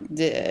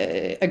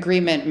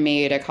agreement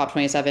made at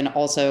COP27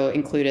 also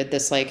included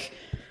this like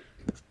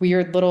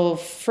weird little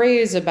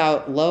phrase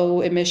about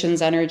low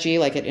emissions energy,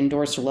 like it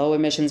endorsed low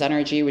emissions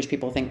energy, which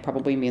people think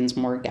probably means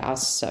more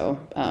gas. So,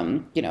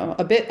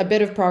 a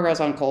bit of progress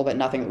on coal, but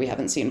nothing that we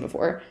haven't seen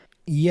before.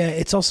 Yeah,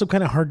 it's also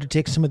kind of hard to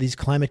take some of these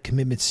climate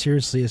commitments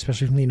seriously,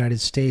 especially from the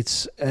United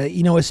States,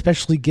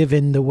 especially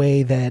given the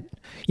way that,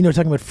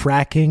 talking about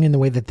fracking and the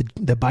way that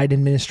the Biden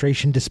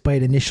administration,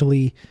 despite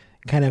initially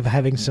kind of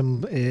having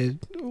some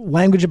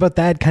language about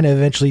that, kind of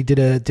eventually did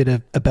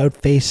a about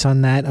face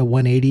on that, a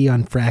 180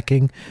 on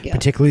fracking,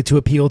 particularly to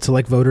appeal to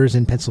like voters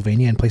in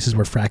Pennsylvania and places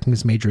where fracking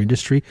is a major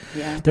industry.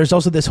 Yeah. There's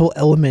also this whole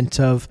element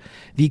of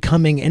the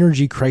coming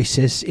energy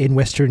crisis in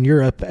Western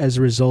Europe as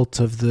a result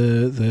of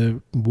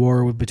the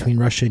war between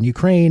Russia and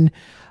Ukraine,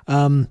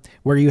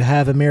 where you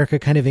have America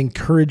kind of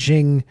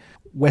encouraging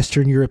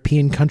Western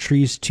European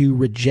countries to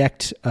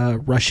reject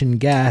Russian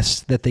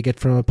gas that they get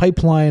from a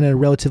pipeline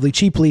relatively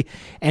cheaply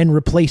and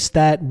replace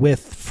that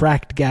with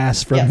fracked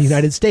gas from the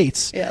United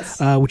States,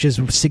 which is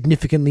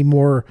significantly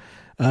more,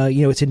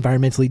 it's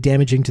environmentally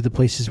damaging to the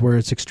places where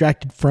it's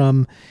extracted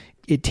from.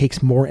 It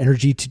takes more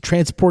energy to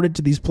transport it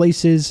to these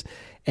places,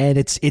 and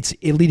it's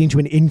leading to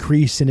an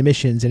increase in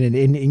emissions and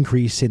an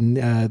increase in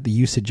the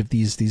usage of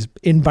these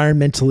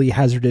environmentally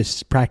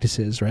hazardous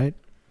practices, right?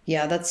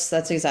 Yeah,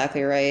 that's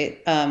exactly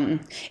right.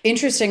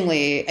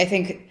 Interestingly, I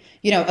think,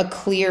 a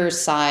clear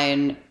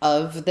sign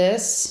of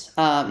this,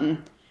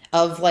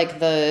 of like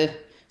the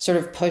sort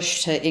of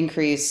push to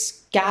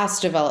increase gas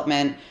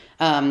development,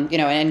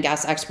 and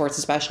gas exports,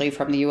 especially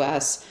from the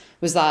U.S.,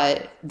 was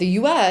that the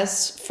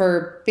U.S.,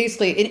 for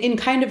basically in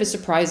kind of a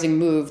surprising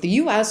move, the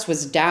U.S.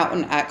 was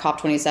down at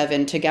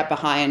COP27 to get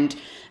behind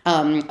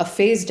a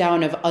phase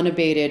down of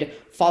unabated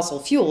fossil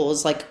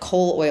fuels like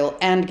coal, oil,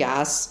 and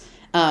gas.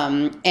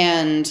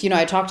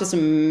 I talked to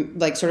some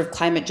like sort of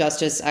climate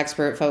justice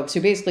expert folks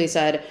who basically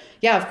said,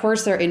 yeah, of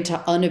course they're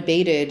into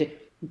unabated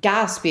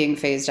gas being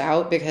phased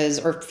down because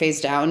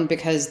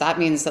that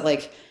means that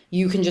like,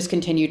 you can just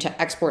continue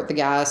to export the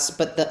gas,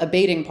 but the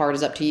abating part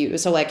is up to you.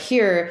 So like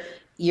here,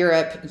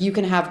 Europe, you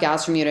can have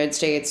gas from the United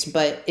States,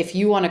 but if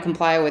you want to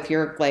comply with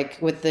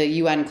with the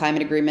UN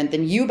climate agreement,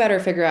 then you better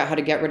figure out how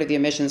to get rid of the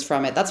emissions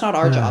from it. That's not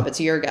our job.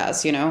 It's your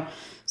gas,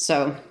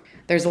 So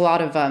there's a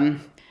lot of,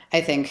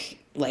 I think,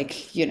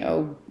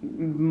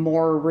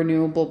 more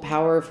renewable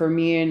power for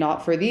me and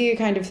not for thee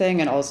kind of thing.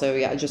 And also,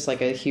 just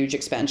like a huge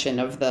expansion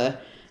of the,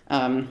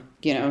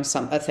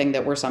 a thing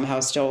that we're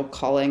somehow still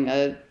calling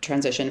a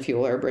transition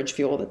fuel or a bridge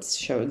fuel that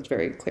shows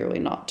very clearly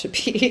not to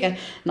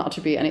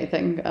be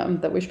anything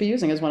that we should be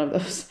using as one of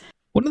those.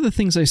 One of the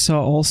things I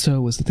saw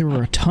also was that there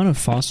were a ton of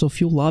fossil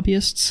fuel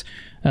lobbyists.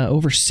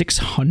 Over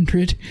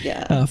 600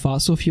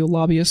 fossil fuel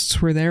lobbyists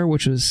were there,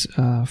 which was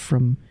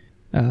from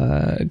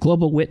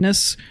Global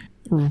Witness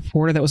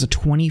reported that was a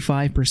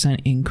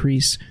 25%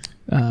 increase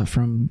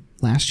from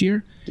last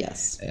year.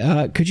 Yes.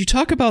 Could you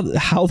talk about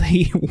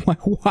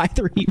why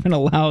they're even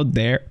allowed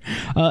there,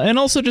 and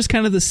also just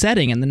kind of the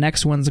setting? And the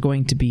next one's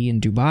going to be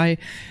in Dubai.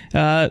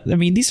 I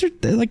mean, this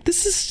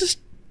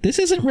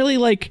isn't really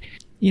like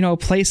a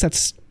place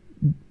that's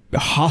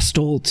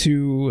hostile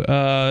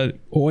to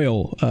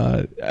oil.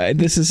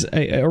 This is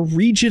a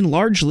region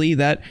largely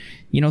that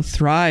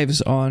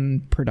thrives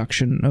on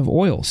production of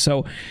oil.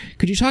 So,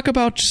 could you talk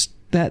about just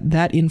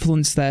that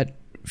influence that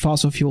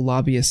fossil fuel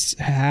lobbyists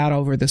had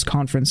over this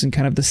conference and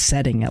kind of the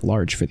setting at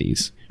large for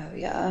these? Oh,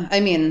 yeah. I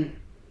mean,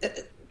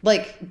 the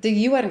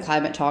UN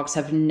climate talks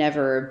have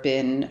never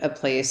been a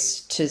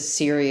place to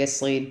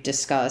seriously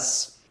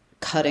discuss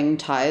cutting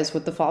ties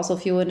with the fossil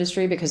fuel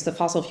industry, because the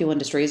fossil fuel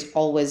industry is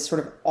always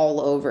sort of all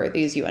over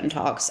these UN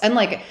talks. And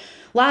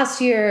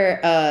last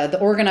year, the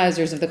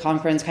organizers of the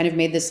conference kind of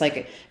made this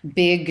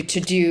big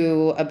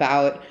to-do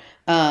about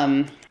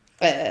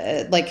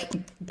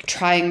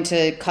trying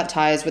to cut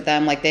ties with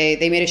them.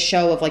 They made a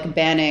show of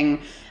banning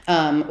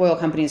oil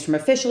companies from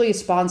officially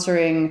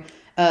sponsoring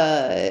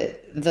the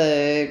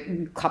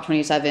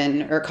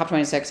COP27 or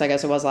COP26, I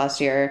guess it was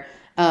last year.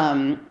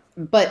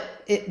 But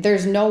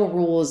there's no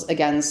rules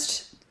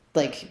against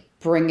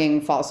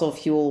bringing fossil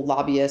fuel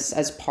lobbyists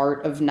as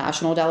part of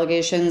national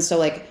delegations.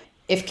 So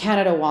if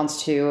Canada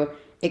wants to,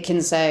 it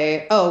can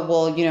say, oh,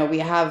 well, we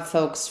have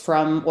folks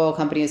from oil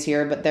companies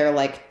here, but they're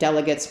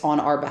delegates on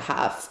our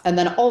behalf. And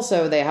then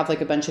also they have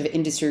a bunch of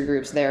industry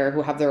groups there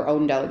who have their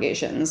own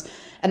delegations.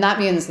 And that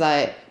means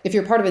that if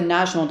you're part of a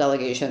national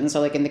delegation,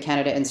 so in the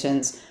Canada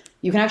instance,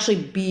 you can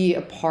actually be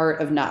a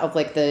part of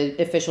the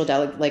official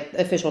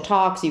official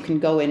talks. You can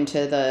go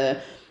into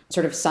the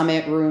sort of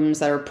summit rooms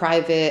that are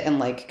private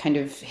and kind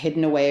of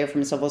hidden away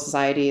from civil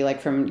society,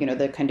 from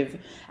the kind of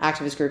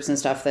activist groups and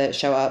stuff that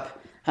show up.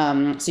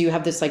 So you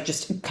have this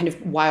just kind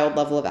of wild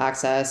level of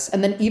access.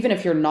 And then even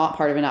if you're not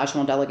part of a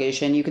national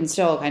delegation, you can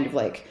still kind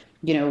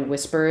of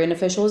whisper in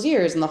officials'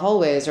 ears in the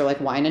hallways or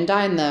wine and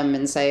dine them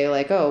and say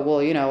oh,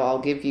 well, I'll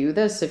give you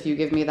this if you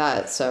give me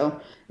that.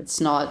 So it's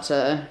not,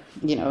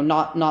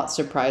 not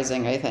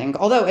surprising, I think.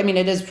 Although, I mean,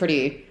 it is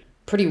pretty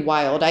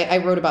wild. I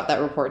wrote about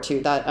that report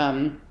too, that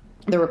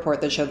the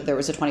report that showed that there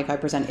was a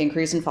 25%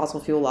 increase in fossil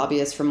fuel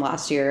lobbyists from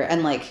last year.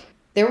 And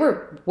there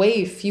were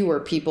way fewer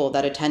people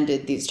that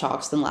attended these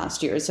talks than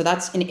last year. So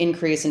that's an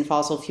increase in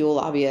fossil fuel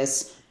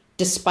lobbyists,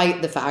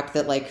 despite the fact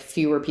that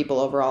fewer people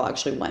overall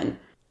actually went.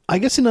 I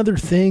guess another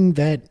thing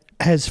that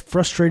has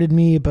frustrated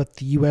me about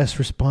the U.S.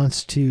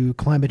 response to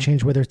climate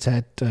change, whether it's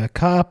at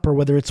COP or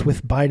whether it's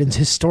with Biden's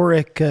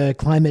historic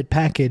climate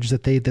package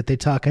that they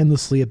talk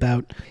endlessly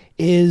about,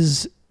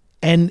 is,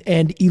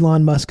 and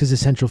Elon Musk is a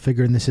central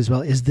figure in this as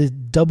well, is the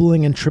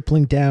doubling and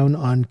tripling down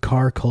on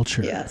car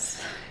culture.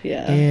 Yes.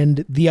 Yeah.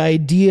 And the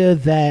idea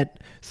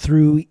that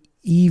through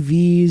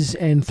EVs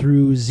and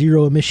through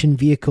zero emission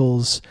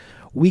vehicles,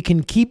 we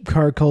can keep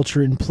car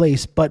culture in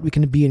place, but we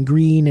can be in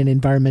green and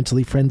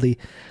environmentally friendly.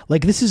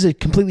 This is a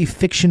completely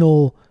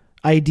fictional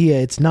idea.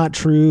 It's not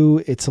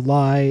true. It's a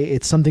lie.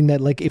 It's something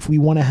that if we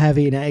want to have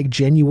a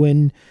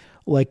genuine,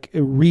 a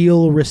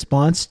real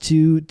response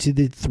to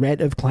the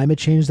threat of climate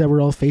change that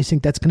we're all facing,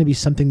 that's going to be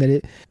something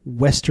that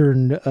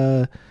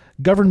Western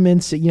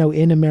governments,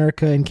 in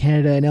America and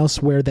Canada and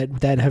elsewhere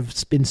that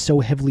have been so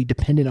heavily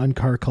dependent on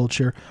car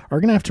culture are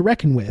going to have to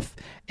reckon with.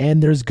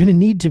 And there's going to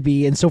need to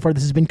be, and so far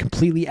this has been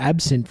completely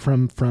absent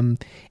from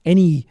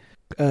any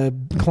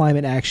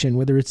climate action,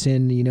 whether it's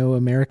in,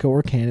 America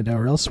or Canada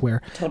or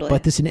elsewhere. Totally.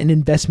 But this an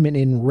investment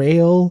in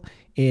rail,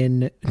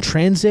 in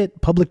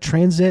transit, public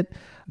transit.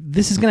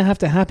 This is going to have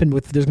to happen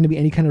if there's going to be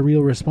any kind of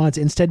real response.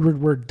 Instead,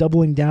 we're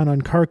doubling down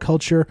on car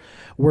culture.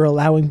 We're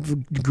allowing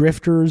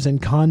grifters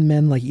and con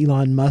men like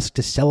Elon Musk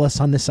to sell us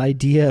on this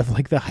idea of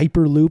the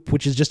Hyperloop,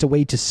 which is just a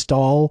way to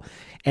stall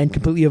and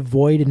completely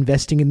avoid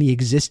investing in the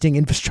existing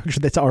infrastructure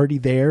that's already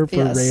there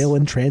for rail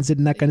and transit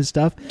and that kind of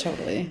stuff.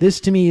 Totally. This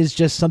to me is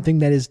just something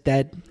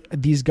that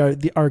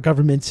our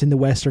governments in the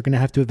West are going to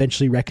have to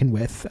eventually reckon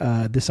with,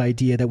 this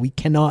idea that we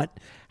cannot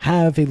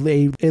have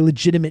a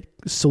legitimate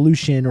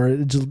solution or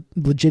a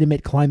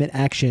legitimate climate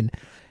action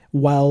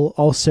while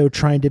also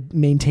trying to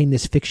maintain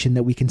this fiction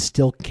that we can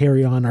still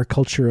carry on our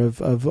culture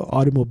of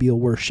automobile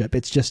worship.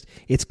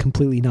 It's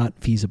completely not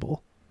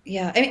feasible.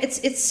 Yeah, I mean,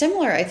 it's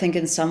similar, I think,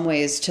 in some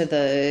ways to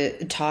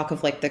the talk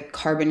of like the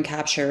carbon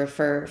capture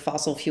for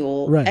fossil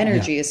fuel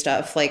energy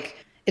stuff. Like,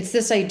 it's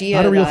this idea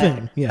not a real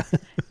thing. Yeah.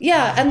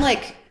 Yeah, and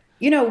like,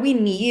 we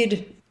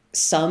need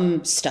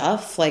some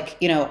stuff. Like,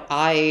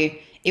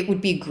 it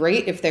would be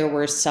great if there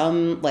were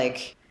some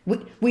like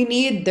we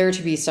need there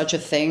to be such a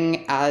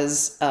thing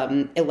as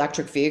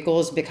electric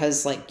vehicles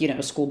because like,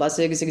 school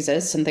buses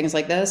exist and things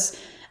like this.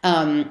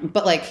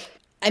 But like,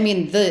 I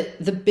mean,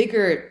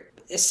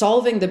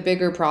 solving the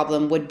bigger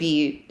problem would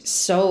be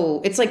it's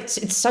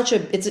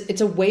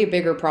a way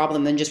bigger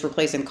problem than just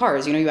replacing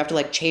cars. You have to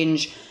like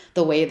change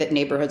the way that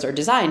neighborhoods are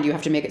designed. You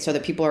have to make it so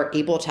that people are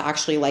able to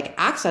actually like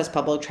access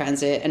public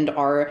transit and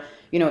are,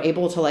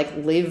 able to like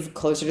live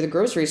closer to the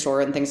grocery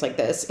store and things like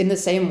this, in the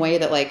same way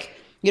that like,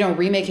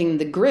 remaking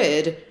the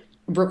grid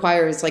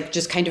requires like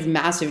just kind of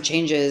massive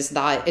changes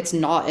that it's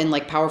not in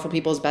like powerful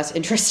people's best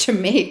interest to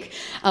make.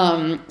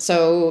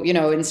 So,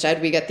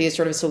 instead we get these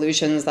sort of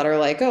solutions that are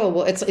like, oh,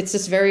 well, it's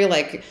this very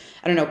like,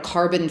 I don't know,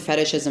 carbon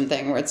fetishism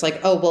thing where it's like,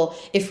 oh, well,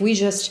 if we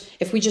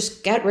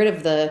just get rid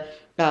of the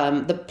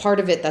part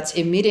of it that's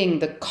emitting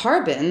the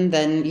carbon,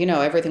 then,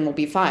 everything will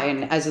be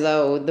fine, as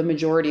though the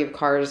majority of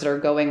cars that are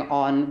going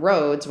on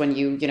roads when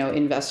you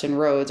invest in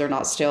roads are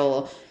not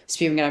still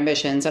spewing out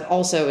emissions. And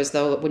also as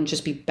though it wouldn't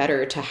just be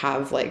better to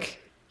have like,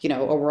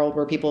 a world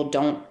where people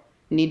don't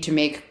need to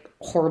make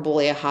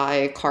horribly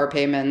high car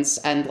payments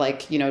and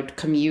like,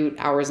 commute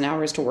hours and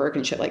hours to work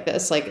and shit like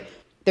this. Like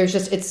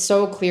it's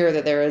so clear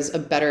that there is a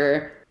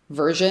better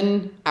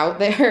version out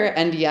there.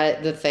 And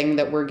yet the thing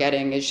that we're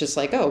getting is just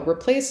like, oh,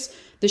 replace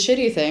the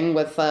shitty thing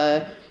with,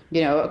 a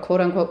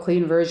quote unquote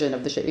clean version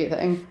of the shitty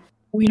thing.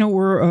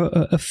 We're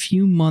a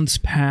few months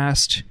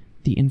past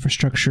the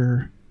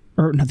Inflation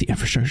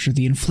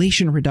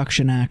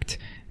Reduction Act.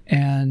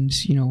 And,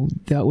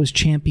 that was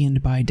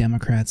championed by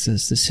Democrats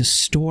as this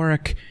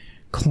historic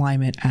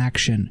climate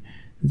action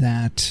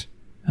that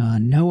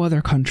no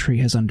other country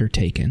has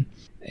undertaken.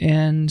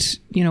 And,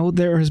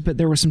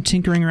 there was some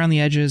tinkering around the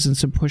edges and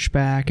some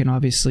pushback, and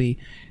obviously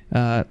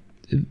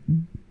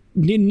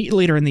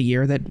later in the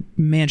year that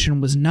Manchin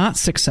was not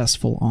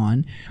successful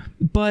on.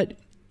 But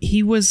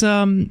he was,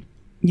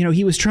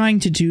 he was trying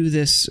to do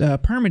this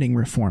permitting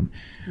reform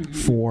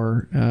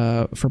for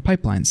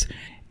pipelines.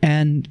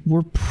 And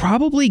we're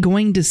probably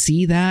going to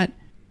see that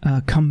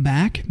come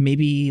back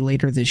maybe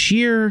later this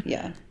year.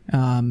 Yeah.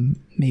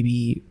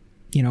 Maybe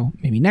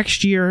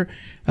next year.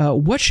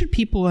 What should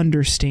people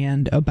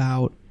understand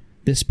about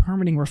this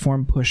permitting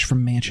reform push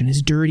from Manchin,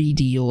 his dirty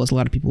deal, as a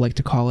lot of people like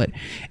to call it,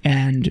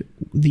 and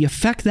the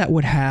effect that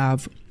would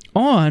have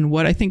on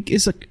what I think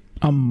is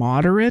a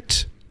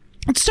moderate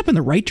step in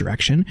the right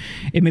direction?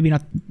 It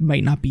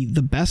might not be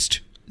the best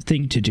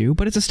thing to do,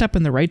 but it's a step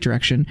in the right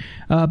direction.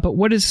 But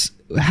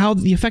how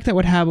the effect that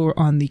would have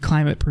on the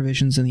climate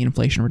provisions in the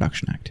Inflation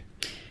Reduction Act?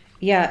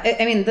 Yeah,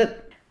 I mean,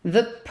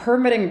 the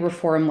permitting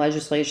reform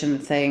legislation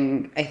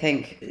thing, I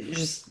think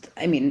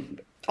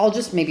I'll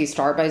just maybe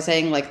start by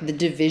saying like the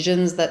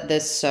divisions that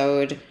this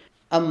sowed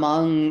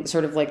among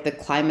sort of like the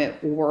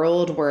climate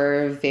world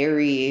were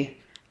very,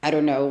 I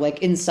don't know, like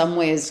in some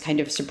ways kind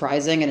of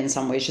surprising and in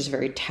some ways just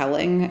very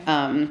telling.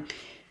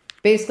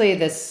 Basically,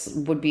 this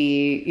would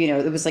be,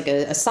 it was like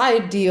a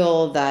side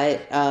deal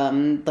that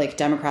like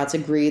Democrats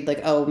agreed,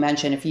 like, oh,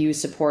 Manchin, if you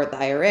support the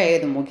IRA,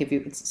 then we'll give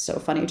you, it's so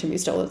funny to me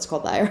still that it's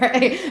called the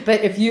IRA,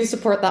 but if you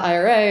support the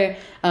IRA,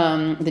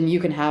 then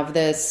you can have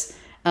this.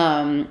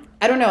 I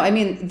don't know. I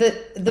mean,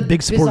 the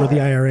big supporter of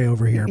the IRA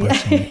over here.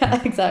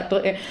 Yeah,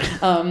 exactly.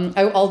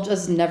 I'll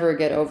just never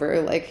get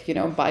over like,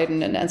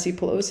 Biden and Nancy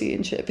Pelosi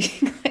and shit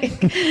being like,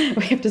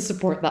 we have to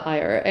support the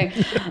IRA.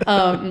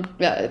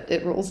 Yeah,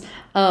 it rules.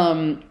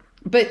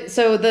 But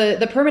so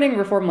the permitting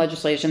reform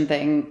legislation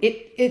thing,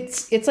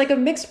 it's like a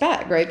mixed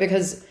bag, right?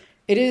 Because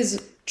it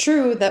is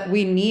true that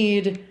we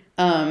need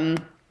a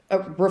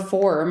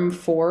reform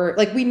for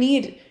like we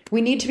need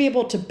to be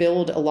able to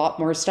build a lot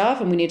more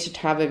stuff, and we need to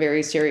have a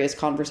very serious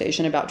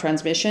conversation about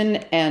transmission.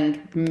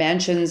 And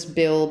Manchin's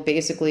bill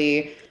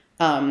basically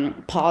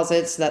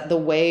posits that the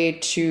way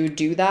to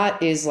do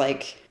that is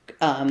like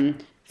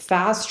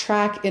fast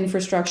track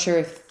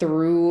infrastructure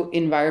through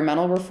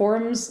environmental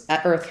reforms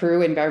or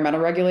through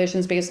environmental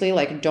regulations, basically.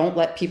 Like, don't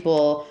let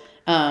people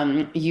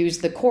use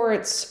the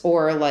courts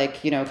or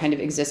like, kind of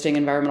existing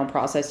environmental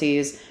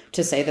processes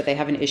to say that they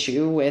have an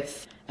issue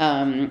with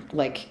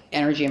like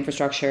energy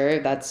infrastructure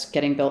that's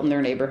getting built in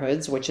their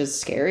neighborhoods, which is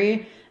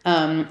scary.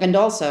 And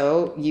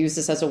also use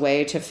this as a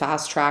way to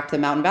fast track the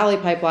Mountain Valley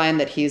Pipeline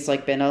that he's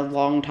like been a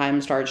long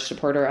time staunch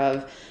supporter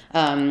of,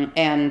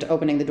 and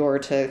opening the door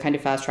to kind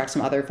of fast track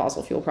some other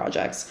fossil fuel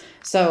projects.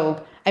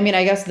 So, I mean,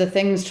 I guess the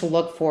things to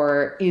look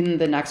for in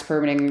the next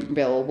permitting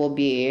bill will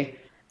be,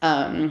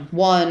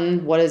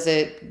 one, what does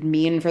it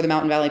mean for the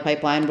Mountain Valley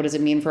Pipeline? What does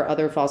it mean for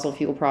other fossil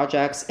fuel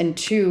projects? And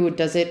two,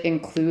 does it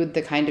include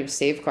the kind of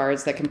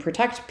safeguards that can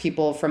protect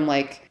people from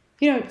like,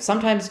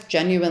 sometimes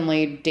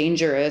genuinely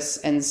dangerous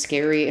and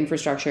scary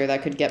infrastructure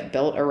that could get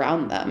built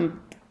around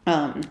them?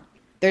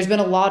 there's been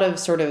a lot of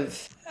sort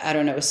of, I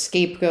don't know,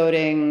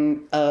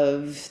 scapegoating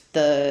of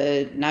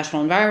the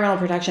National Environmental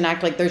Protection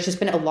Act. Like, there's just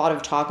been a lot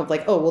of talk of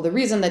like, oh, well, the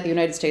reason that the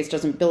United States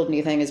doesn't build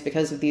anything is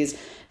because of these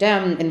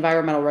damn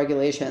environmental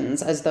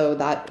regulations, as though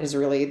that is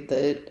really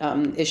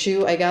the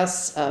issue, I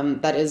guess.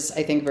 That is,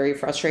 I think, very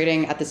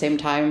frustrating. At the same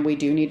time, we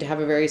do need to have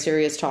a very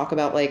serious talk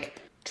about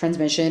like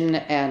transmission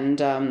and,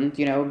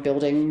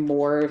 building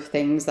more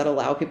things that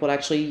allow people to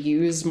actually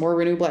use more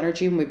renewable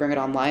energy when we bring it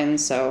online.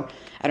 So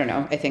I don't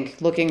know. I think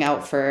looking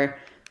out for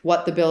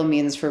what the bill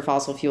means for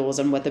fossil fuels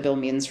and what the bill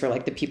means for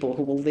like the people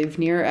who will live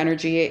near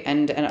energy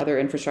and other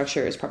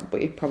infrastructure is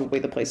probably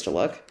the place to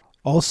look.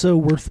 Also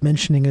worth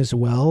mentioning as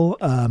well,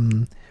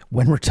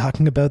 when we're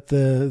talking about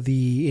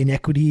the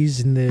inequities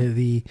and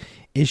the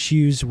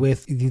issues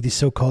with the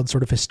so-called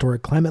sort of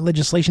historic climate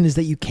legislation, is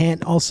that you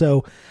can't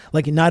also,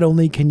 like, not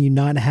only can you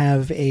not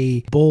have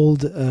a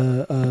bold,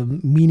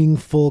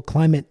 meaningful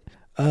climate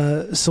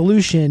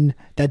solution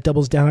that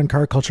doubles down on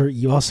car culture,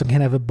 you also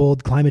can have a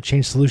bold climate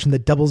change solution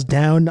that doubles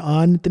down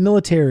on the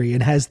military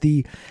and has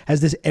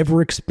this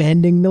ever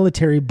expanding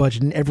military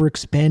budget and ever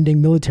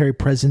expanding military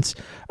presence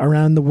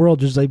around the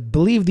world, which is, I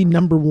believe, the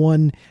number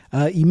one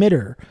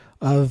emitter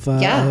of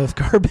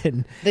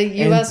carbon. The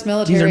U.S.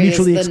 military these are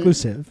mutually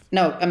exclusive.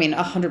 No, I mean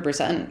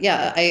 100%.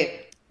 Yeah,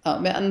 oh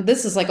man,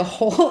 this is like a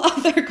whole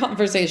other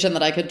conversation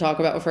that I could talk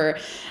about for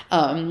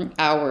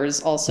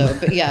hours also.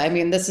 But yeah, I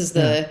mean, this is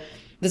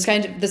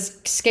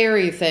this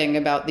scary thing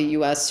about the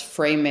U.S.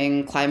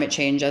 framing climate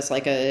change as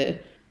like a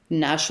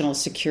national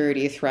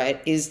security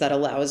threat is that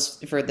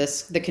allows for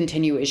the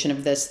continuation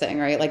of this thing,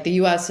 right? Like the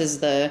U.S. is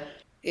the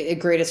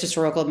greatest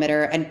historical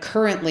emitter, and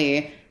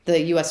currently the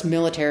U.S.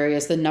 military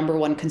is the number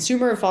one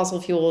consumer of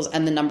fossil fuels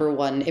and the number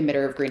one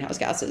emitter of greenhouse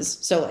gases.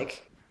 So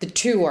like the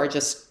two are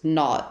just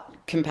not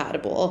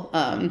compatible.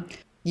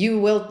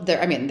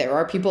 There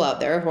are people out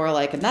there who are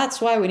like, and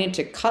that's why we need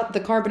to cut the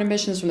carbon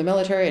emissions from the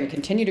military and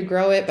continue to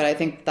grow it. But I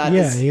think that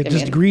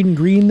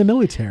green the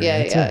military. Yeah,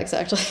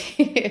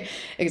 exactly.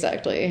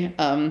 Exactly.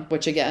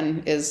 Which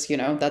again is,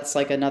 that's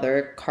like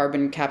another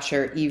carbon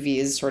capture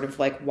EVs sort of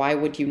like, why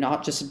would you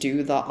not just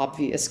do the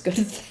obvious good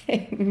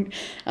thing?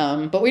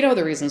 But we know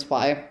the reasons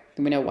why.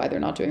 We know why they're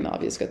not doing the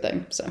obvious good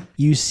thing. So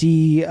you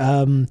see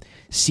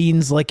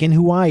scenes like in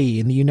Hawaii,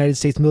 in the United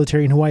States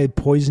military in Hawaii,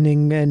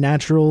 poisoning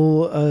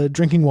natural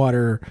drinking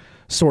water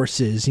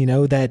sources,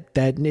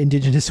 that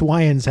indigenous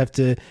Hawaiians have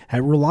to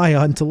rely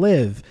on to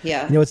live.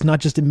 Yeah. It's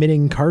not just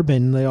emitting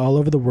carbon all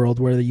over the world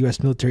where the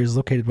U.S. military is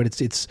located, but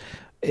it's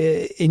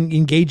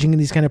engaging in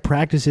these kind of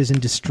practices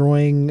and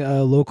destroying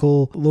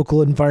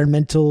local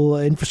environmental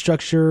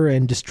infrastructure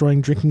and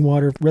destroying drinking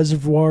water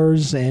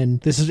reservoirs.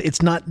 And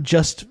it's not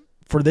just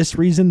for this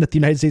reason that the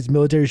United States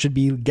military should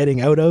be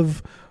getting out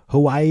of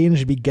Hawaii and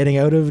should be getting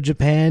out of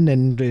Japan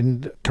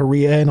and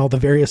Korea and all the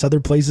various other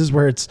places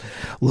where it's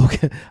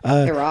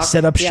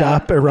set up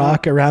shop,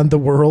 Iraq, around the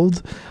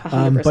world.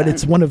 But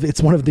it's one of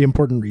the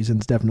important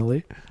reasons,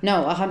 definitely.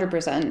 No,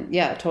 100%.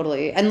 Yeah,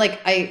 totally. And like,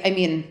 I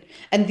mean,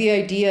 and the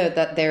idea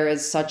that there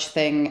is such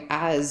thing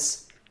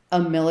as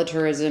a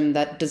militarism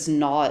that does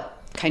not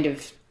kind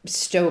of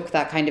stoke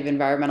that kind of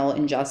environmental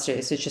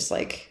injustice is just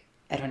like,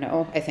 I don't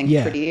know. I think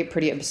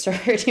pretty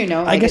absurd,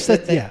 I guess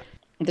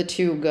the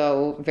two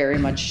go very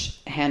much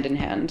hand in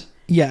hand.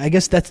 Yeah, I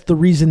guess that's the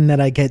reason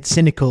that I get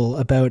cynical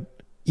about.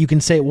 You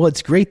can say, well,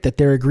 it's great that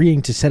they're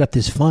agreeing to set up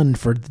this fund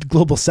for the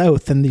global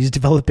South and these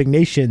developing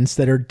nations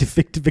that are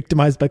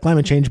victimized by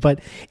climate change, but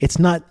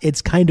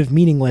it's kind of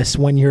meaningless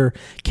when you're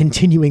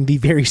continuing the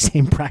very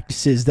same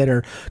practices that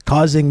are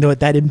causing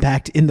that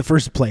impact in the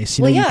first place.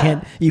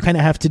 You kind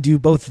of have to do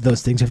both of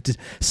those things. You have to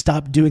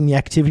stop doing the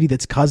activity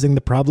that's causing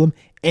the problem,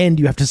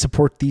 and you have to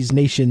support these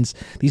nations,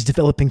 these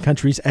developing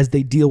countries, as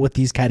they deal with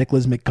these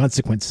cataclysmic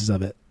consequences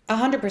of it.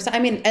 100%. I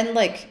mean, and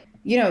like,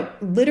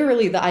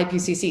 literally the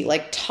IPCC,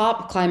 like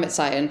top climate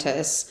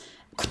scientists,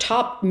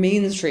 top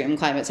mainstream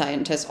climate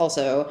scientists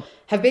also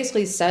have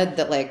basically said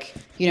that like,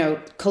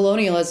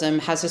 colonialism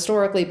has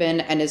historically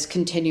been and is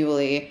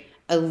continually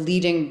a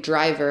leading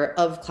driver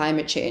of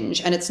climate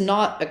change. And it's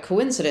not a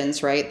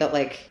coincidence, right, that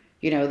like,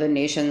 the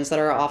nations that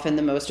are often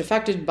the most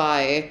affected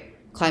by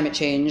climate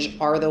change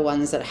are the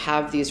ones that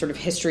have these sort of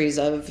histories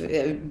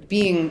of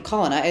being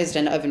colonized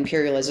and of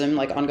imperialism,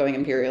 like ongoing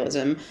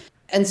imperialism.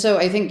 And so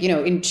I think,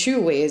 in two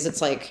ways,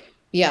 it's like,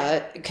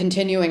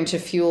 continuing to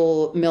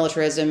fuel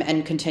militarism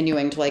and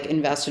continuing to like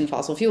invest in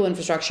fossil fuel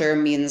infrastructure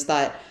means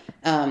that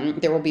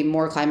there will be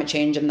more climate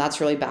change, and that's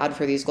really bad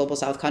for these global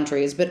South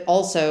countries. But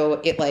also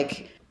it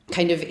like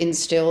kind of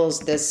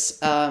instills this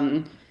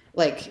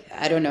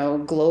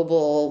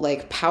global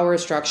like power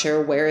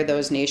structure where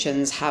those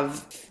nations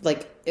have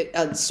like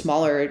a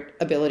smaller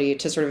ability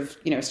to sort of,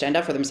 stand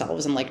up for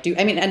themselves and like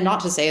and not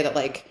to say that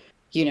like,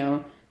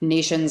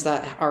 nations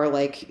that are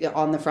like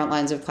on the front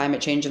lines of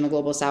climate change in the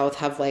global South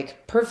have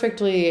like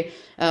perfectly,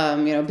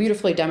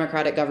 beautifully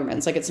democratic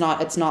governments. Like it's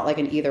not like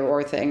an either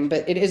or thing,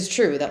 but it is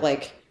true that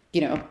like,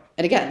 and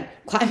again,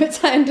 climate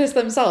scientists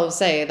themselves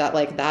say that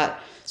like that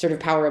sort of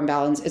power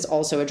imbalance is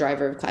also a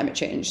driver of climate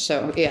change.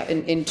 So yeah,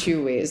 in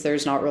two ways,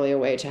 there's not really a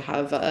way to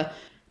have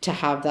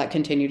that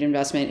continued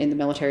investment in the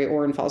military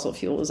or in fossil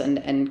fuels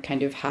and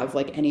kind of have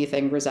like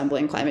anything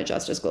resembling climate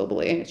justice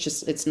globally.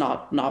 It's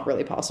not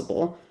really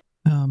possible.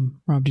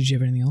 Rob, did you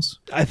have anything else?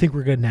 I think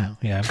we're good now.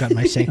 Yeah, I've got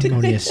my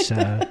sanctimonious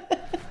rants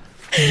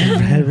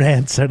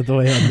out of the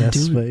way on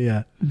this. But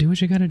yeah, do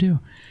what you got to do.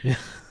 Yeah.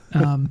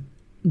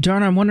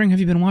 Dharna, I'm wondering, have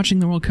you been watching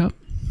the World Cup?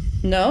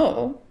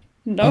 No,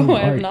 I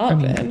have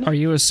not been. Are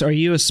you a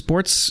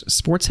sports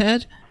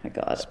head? Oh my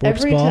God,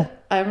 sports ball?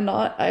 I'm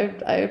not.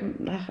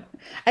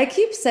 I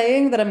keep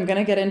saying that I'm going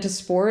to get into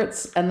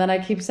sports, and then I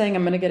keep saying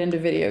I'm going to get into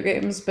video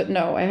games, but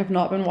no, I have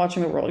not been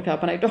watching the World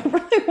Cup, and I don't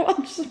really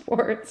watch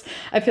sports.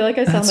 I feel like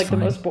I sound the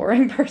most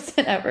boring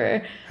person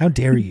ever. How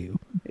dare you?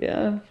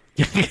 Yeah.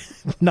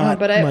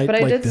 But I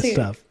did this see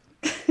stuff.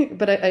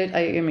 But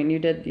I mean,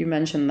 you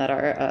mentioned that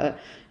our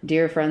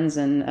dear friends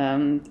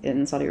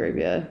in Saudi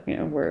Arabia,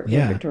 were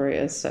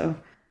victorious, so.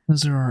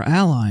 Those are our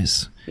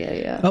allies.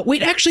 Yeah.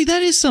 Wait, actually,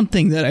 that is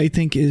something that I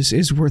think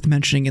is worth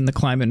mentioning in the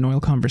climate and oil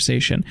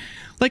conversation.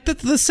 Like the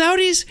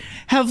Saudis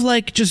have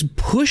like just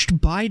pushed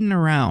Biden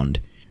around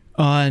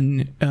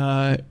on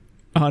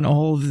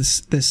all of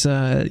this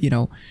what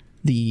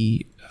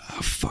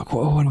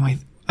am I?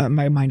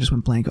 My mind just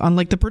went blank on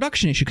like the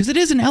production issue, because it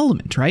is an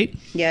element, right?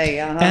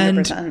 Yeah,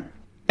 100%.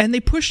 And they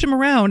pushed him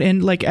around,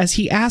 and like as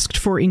he asked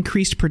for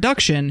increased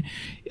production,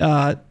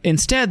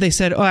 instead they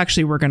said, "Oh,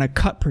 actually, we're going to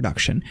cut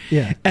production."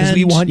 Yeah, because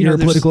we want your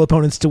political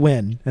opponents to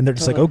win, and they're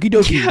just like, "Okie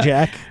dokie,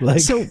 Jack." Like,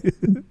 so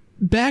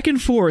back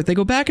and forth, they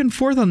go back and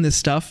forth on this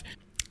stuff,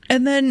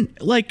 and then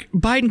like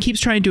Biden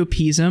keeps trying to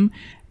appease him,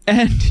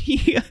 and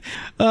he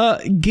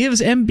gives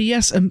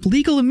MBS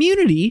legal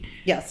immunity.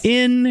 Yes.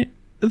 In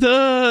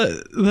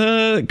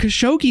the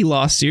Khashoggi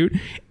lawsuit,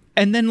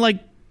 and then like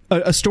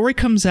a story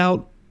comes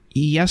out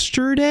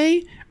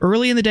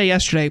early in the day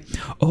yesterday.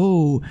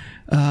 The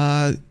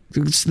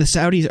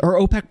Saudis, or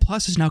OPEC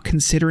Plus, is now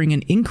considering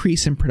an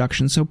increase in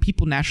production. So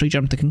people naturally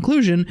jump to the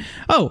conclusion,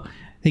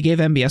 they gave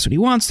MBS what he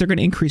wants, they're going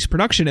to increase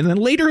production. And then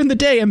later in the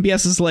day,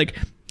 MBS is like,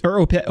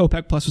 or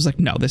OPEC Plus was like,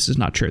 no, this is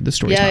not true. The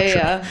story's not true.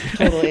 Yeah,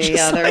 totally.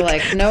 Yeah, they're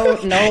like, no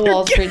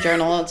Wall Street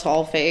Journal, it's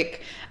all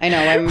fake. I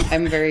know.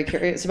 I'm very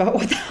curious about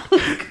what the hell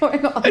is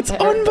going on. It's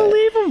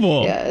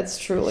unbelievable. Yeah, it's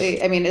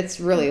truly. I mean, it's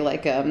really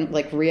like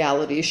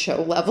reality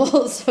show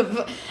levels of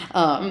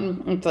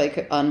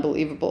like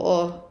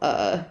unbelievable.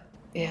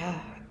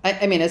 Yeah,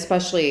 I mean,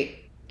 especially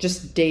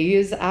just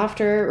days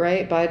after,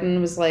 right?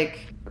 Biden was like,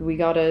 we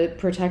got to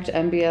protect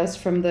MBS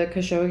from the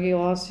Khashoggi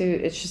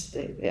lawsuit. It's just,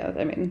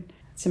 I mean,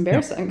 it's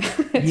embarrassing.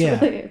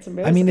 It's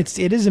embarrassing. I mean, it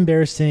is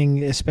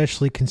embarrassing,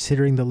 especially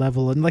considering the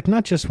level, and like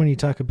not just when you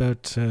talk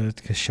about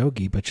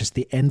Khashoggi, but just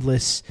the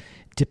endless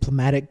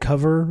diplomatic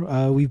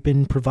cover we've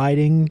been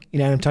providing.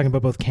 I'm talking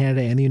about both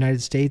Canada and the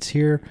United States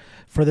here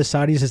for the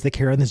Saudis as they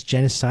carry on this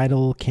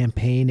genocidal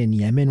campaign in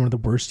Yemen, one of the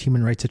worst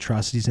human rights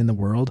atrocities in the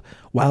world,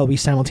 while we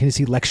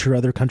simultaneously lecture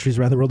other countries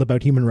around the world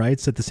about human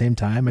rights at the same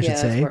time, I should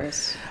say. Of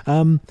course.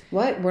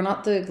 What? We're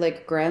not the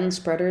like grand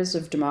spreaders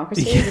of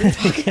democracy? What are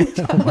you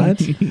talking about?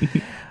 What?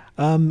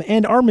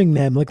 And arming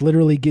them, like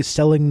literally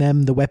selling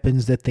them the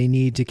weapons that they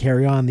need to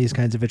carry on these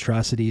kinds of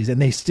atrocities. And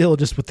they still,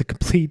 just with the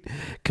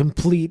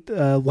complete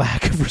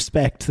lack of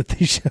respect that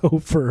they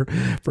show for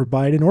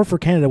Biden or for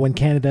Canada, when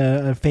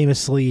Canada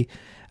famously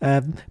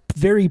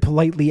very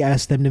politely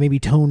asked them to maybe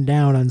tone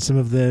down on some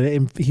of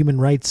the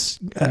human rights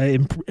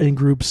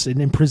groups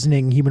and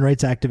imprisoning human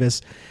rights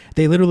activists.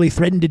 They literally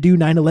threatened to do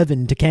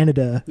 9/11 to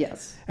Canada.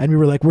 Yes. And we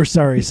were like, we're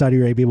sorry, Saudi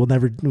Arabia,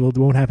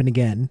 won't happen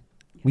again.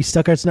 We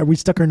stuck our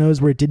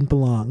nose where it didn't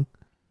belong.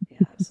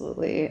 Yeah,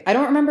 absolutely. I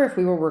don't remember if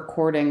we were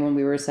recording when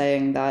we were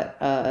saying that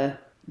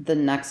the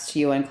next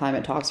UN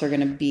climate talks are going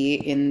to be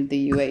in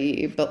the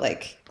UAE, but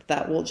like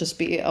that will just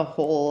be a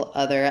whole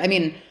other. I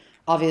mean,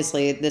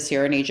 obviously, this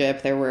year in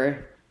Egypt there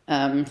were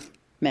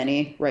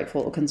many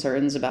rightful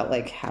concerns about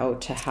like how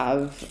to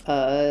have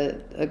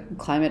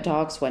climate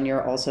talks when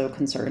you're also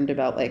concerned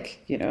about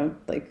like the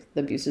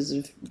abuses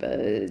of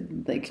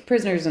like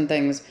prisoners and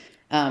things.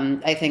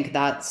 I think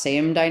that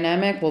same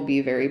dynamic will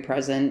be very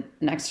present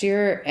next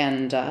year.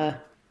 And,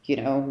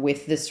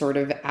 with this sort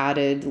of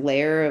added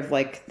layer of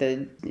like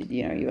the,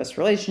 U.S.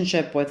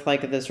 relationship with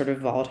like the sort of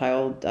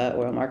volatile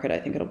oil market, I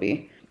think it'll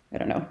be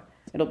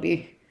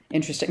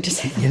interesting to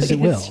say the least. Yes, it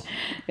will.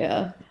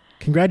 Yeah.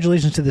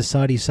 Congratulations to the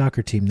Saudi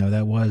soccer team, though.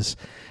 That was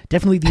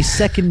definitely the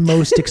second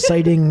most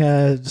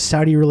exciting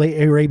Saudi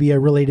Arabia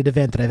related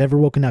event that I've ever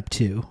woken up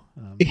to.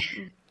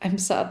 I'm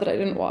sad that I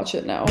didn't watch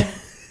it now.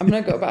 I'm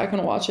going to go back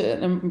and watch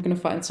it, and I'm going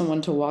to find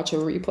someone to watch a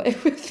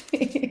replay with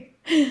me.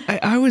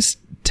 I was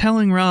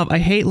telling Rob, I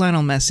hate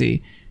Lionel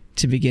Messi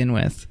to begin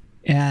with.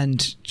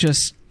 And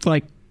just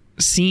like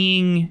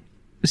seeing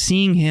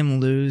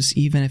him lose,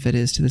 even if it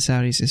is to the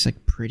Saudis, is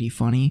like pretty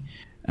funny.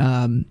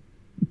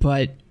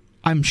 But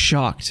I'm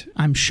shocked.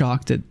 I'm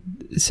shocked that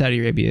Saudi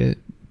Arabia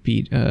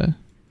beat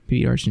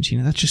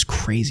Argentina. That's just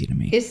crazy to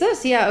me. Is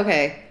this? Yeah.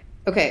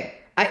 Okay.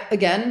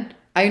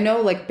 I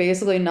know like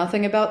basically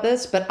nothing about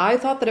this, but I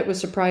thought that it was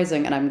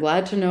surprising, and I'm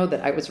glad to know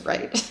that I was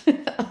right.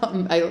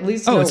 I at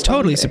least know it's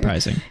totally thing.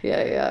 surprising.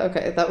 Yeah.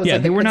 Okay, that was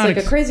they were not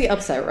a crazy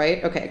upset,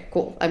 right? Okay,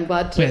 cool. I'm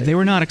glad to. Yeah, they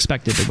were not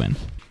expected to win.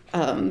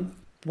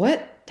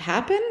 What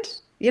happened?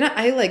 You're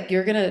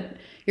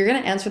gonna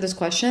answer this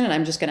question, and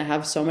I'm just gonna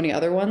have so many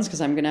other ones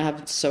because I'm gonna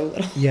have so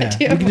little. Yeah,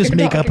 idea we can just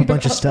make up a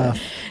bunch of stuff.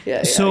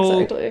 Yeah,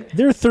 so exactly.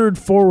 Their third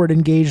forward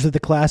engaged with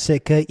the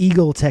classic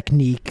eagle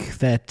technique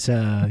that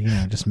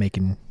just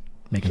making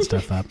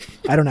stuff up.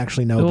 I don't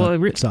actually know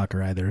about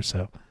soccer either,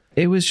 so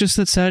it was just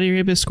that Saudi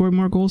Arabia scored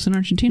more goals than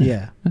Argentina.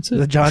 Yeah, that's it.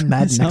 The John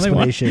Madden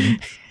explanation.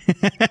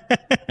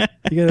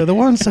 The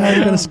one side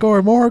are going to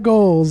score more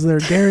goals. They're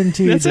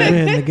guaranteed to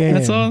win the game.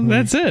 That's all.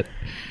 That's it.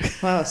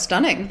 Wow,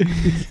 stunning.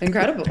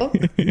 Incredible.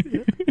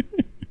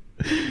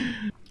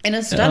 In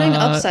a stunning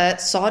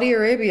upset, Saudi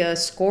Arabia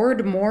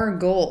scored more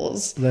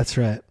goals. That's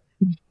right.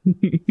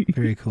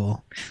 Very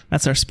cool.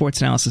 That's our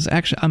sports analysis.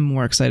 Actually, I'm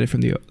more excited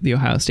from the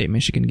Ohio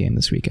State-Michigan game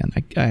this weekend.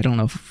 I don't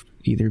know if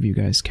either of you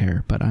guys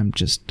care, but I'm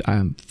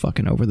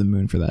fucking over the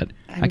moon for that.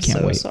 I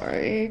can't wait.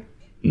 Sorry.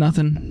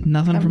 Nothing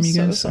from you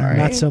guys? Sorry.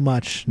 Not so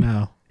much,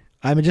 no.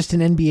 I'm just an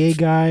NBA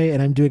guy,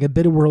 and I'm doing a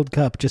bit of World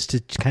Cup just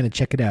to kind of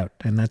check it out,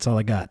 and that's all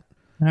I got.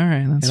 All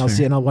right, that's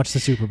fair. And I'll watch the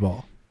Super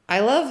Bowl. I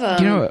love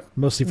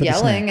mostly for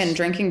yelling the and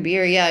drinking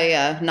beer.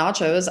 Yeah.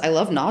 Nachos. I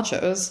love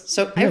nachos.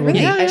 So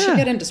yeah, I should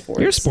get into sports.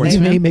 You're a sports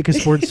fan. May make a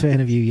sports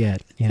fan of you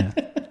yet. Yeah.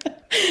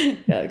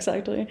 Yeah,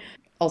 exactly.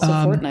 Also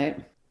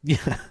Fortnite.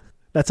 Yeah.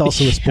 That's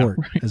also a sport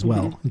as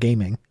well.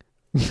 Gaming.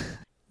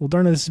 Well,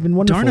 Dharna, this has been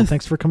wonderful. Dharna,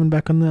 thanks for coming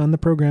back on the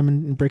program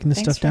and breaking this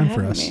stuff down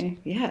for us. Me.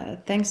 Yeah,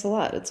 thanks a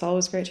lot. It's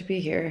always great to be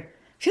here.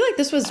 I feel like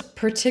this was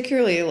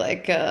particularly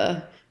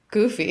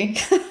goofy.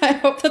 I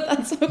hope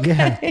that's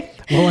okay. Yeah.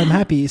 Well, I'm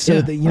happy.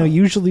 So that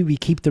usually we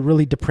keep the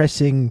really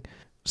depressing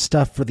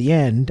stuff for the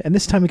end, and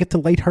this time we get the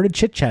lighthearted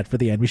chit chat for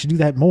the end. We should do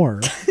that more.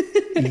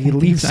 You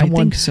leave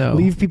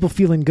people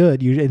feeling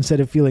good instead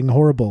of feeling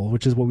horrible,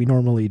 which is what we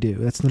normally do.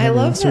 That's the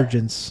number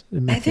Insurgents.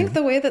 I think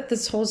the way that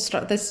this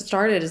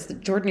started is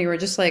that, Jordan, you were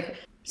just like,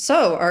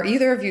 so are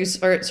either of you, so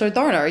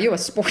Dharna, are you a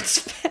sports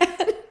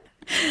fan?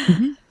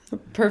 Mm-hmm.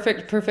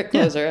 Perfect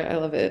closer. Yeah. I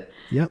love it.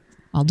 Yep.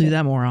 I'll do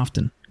that more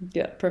often.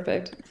 Yeah,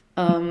 perfect.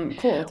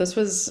 Cool. This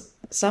was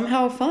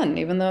somehow fun,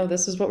 even though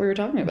this is what we were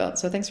talking about.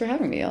 So thanks for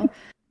having me, y'all.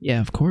 Yeah,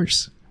 of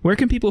course. Where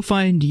can people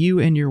find you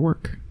and your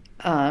work?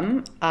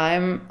 I'm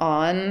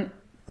on,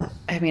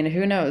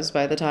 who knows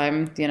by the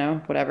time,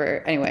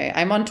 whatever. Anyway,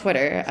 I'm on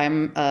Twitter.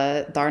 I'm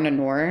Dharna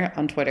Noor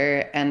on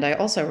Twitter. And I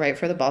also write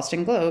for the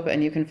Boston Globe.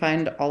 And you can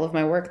find all of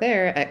my work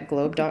there at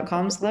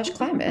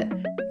globe.com/climate.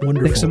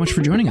 Wonderful. Thanks so much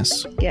for joining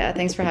us. Yeah,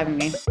 thanks for having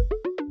me.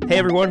 Hey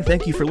everyone,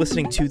 thank you for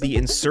listening to The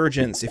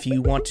Insurgents. If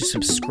you want to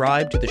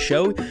subscribe to the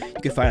show,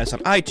 you can find us on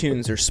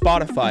iTunes or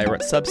Spotify or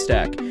at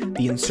Substack,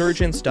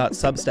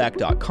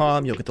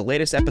 theinsurgents.substack.com. You'll get the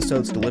latest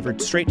episodes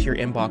delivered straight to your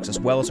inbox as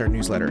well as our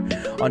newsletter.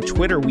 On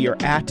Twitter, we are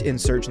at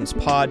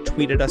InsurgentsPod.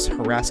 Tweet at us,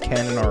 harass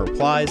Ken in our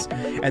replies,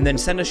 and then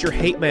send us your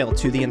hate mail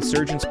to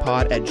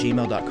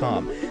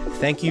theinsurgentspod@gmail.com.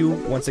 Thank you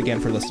once again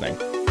for listening.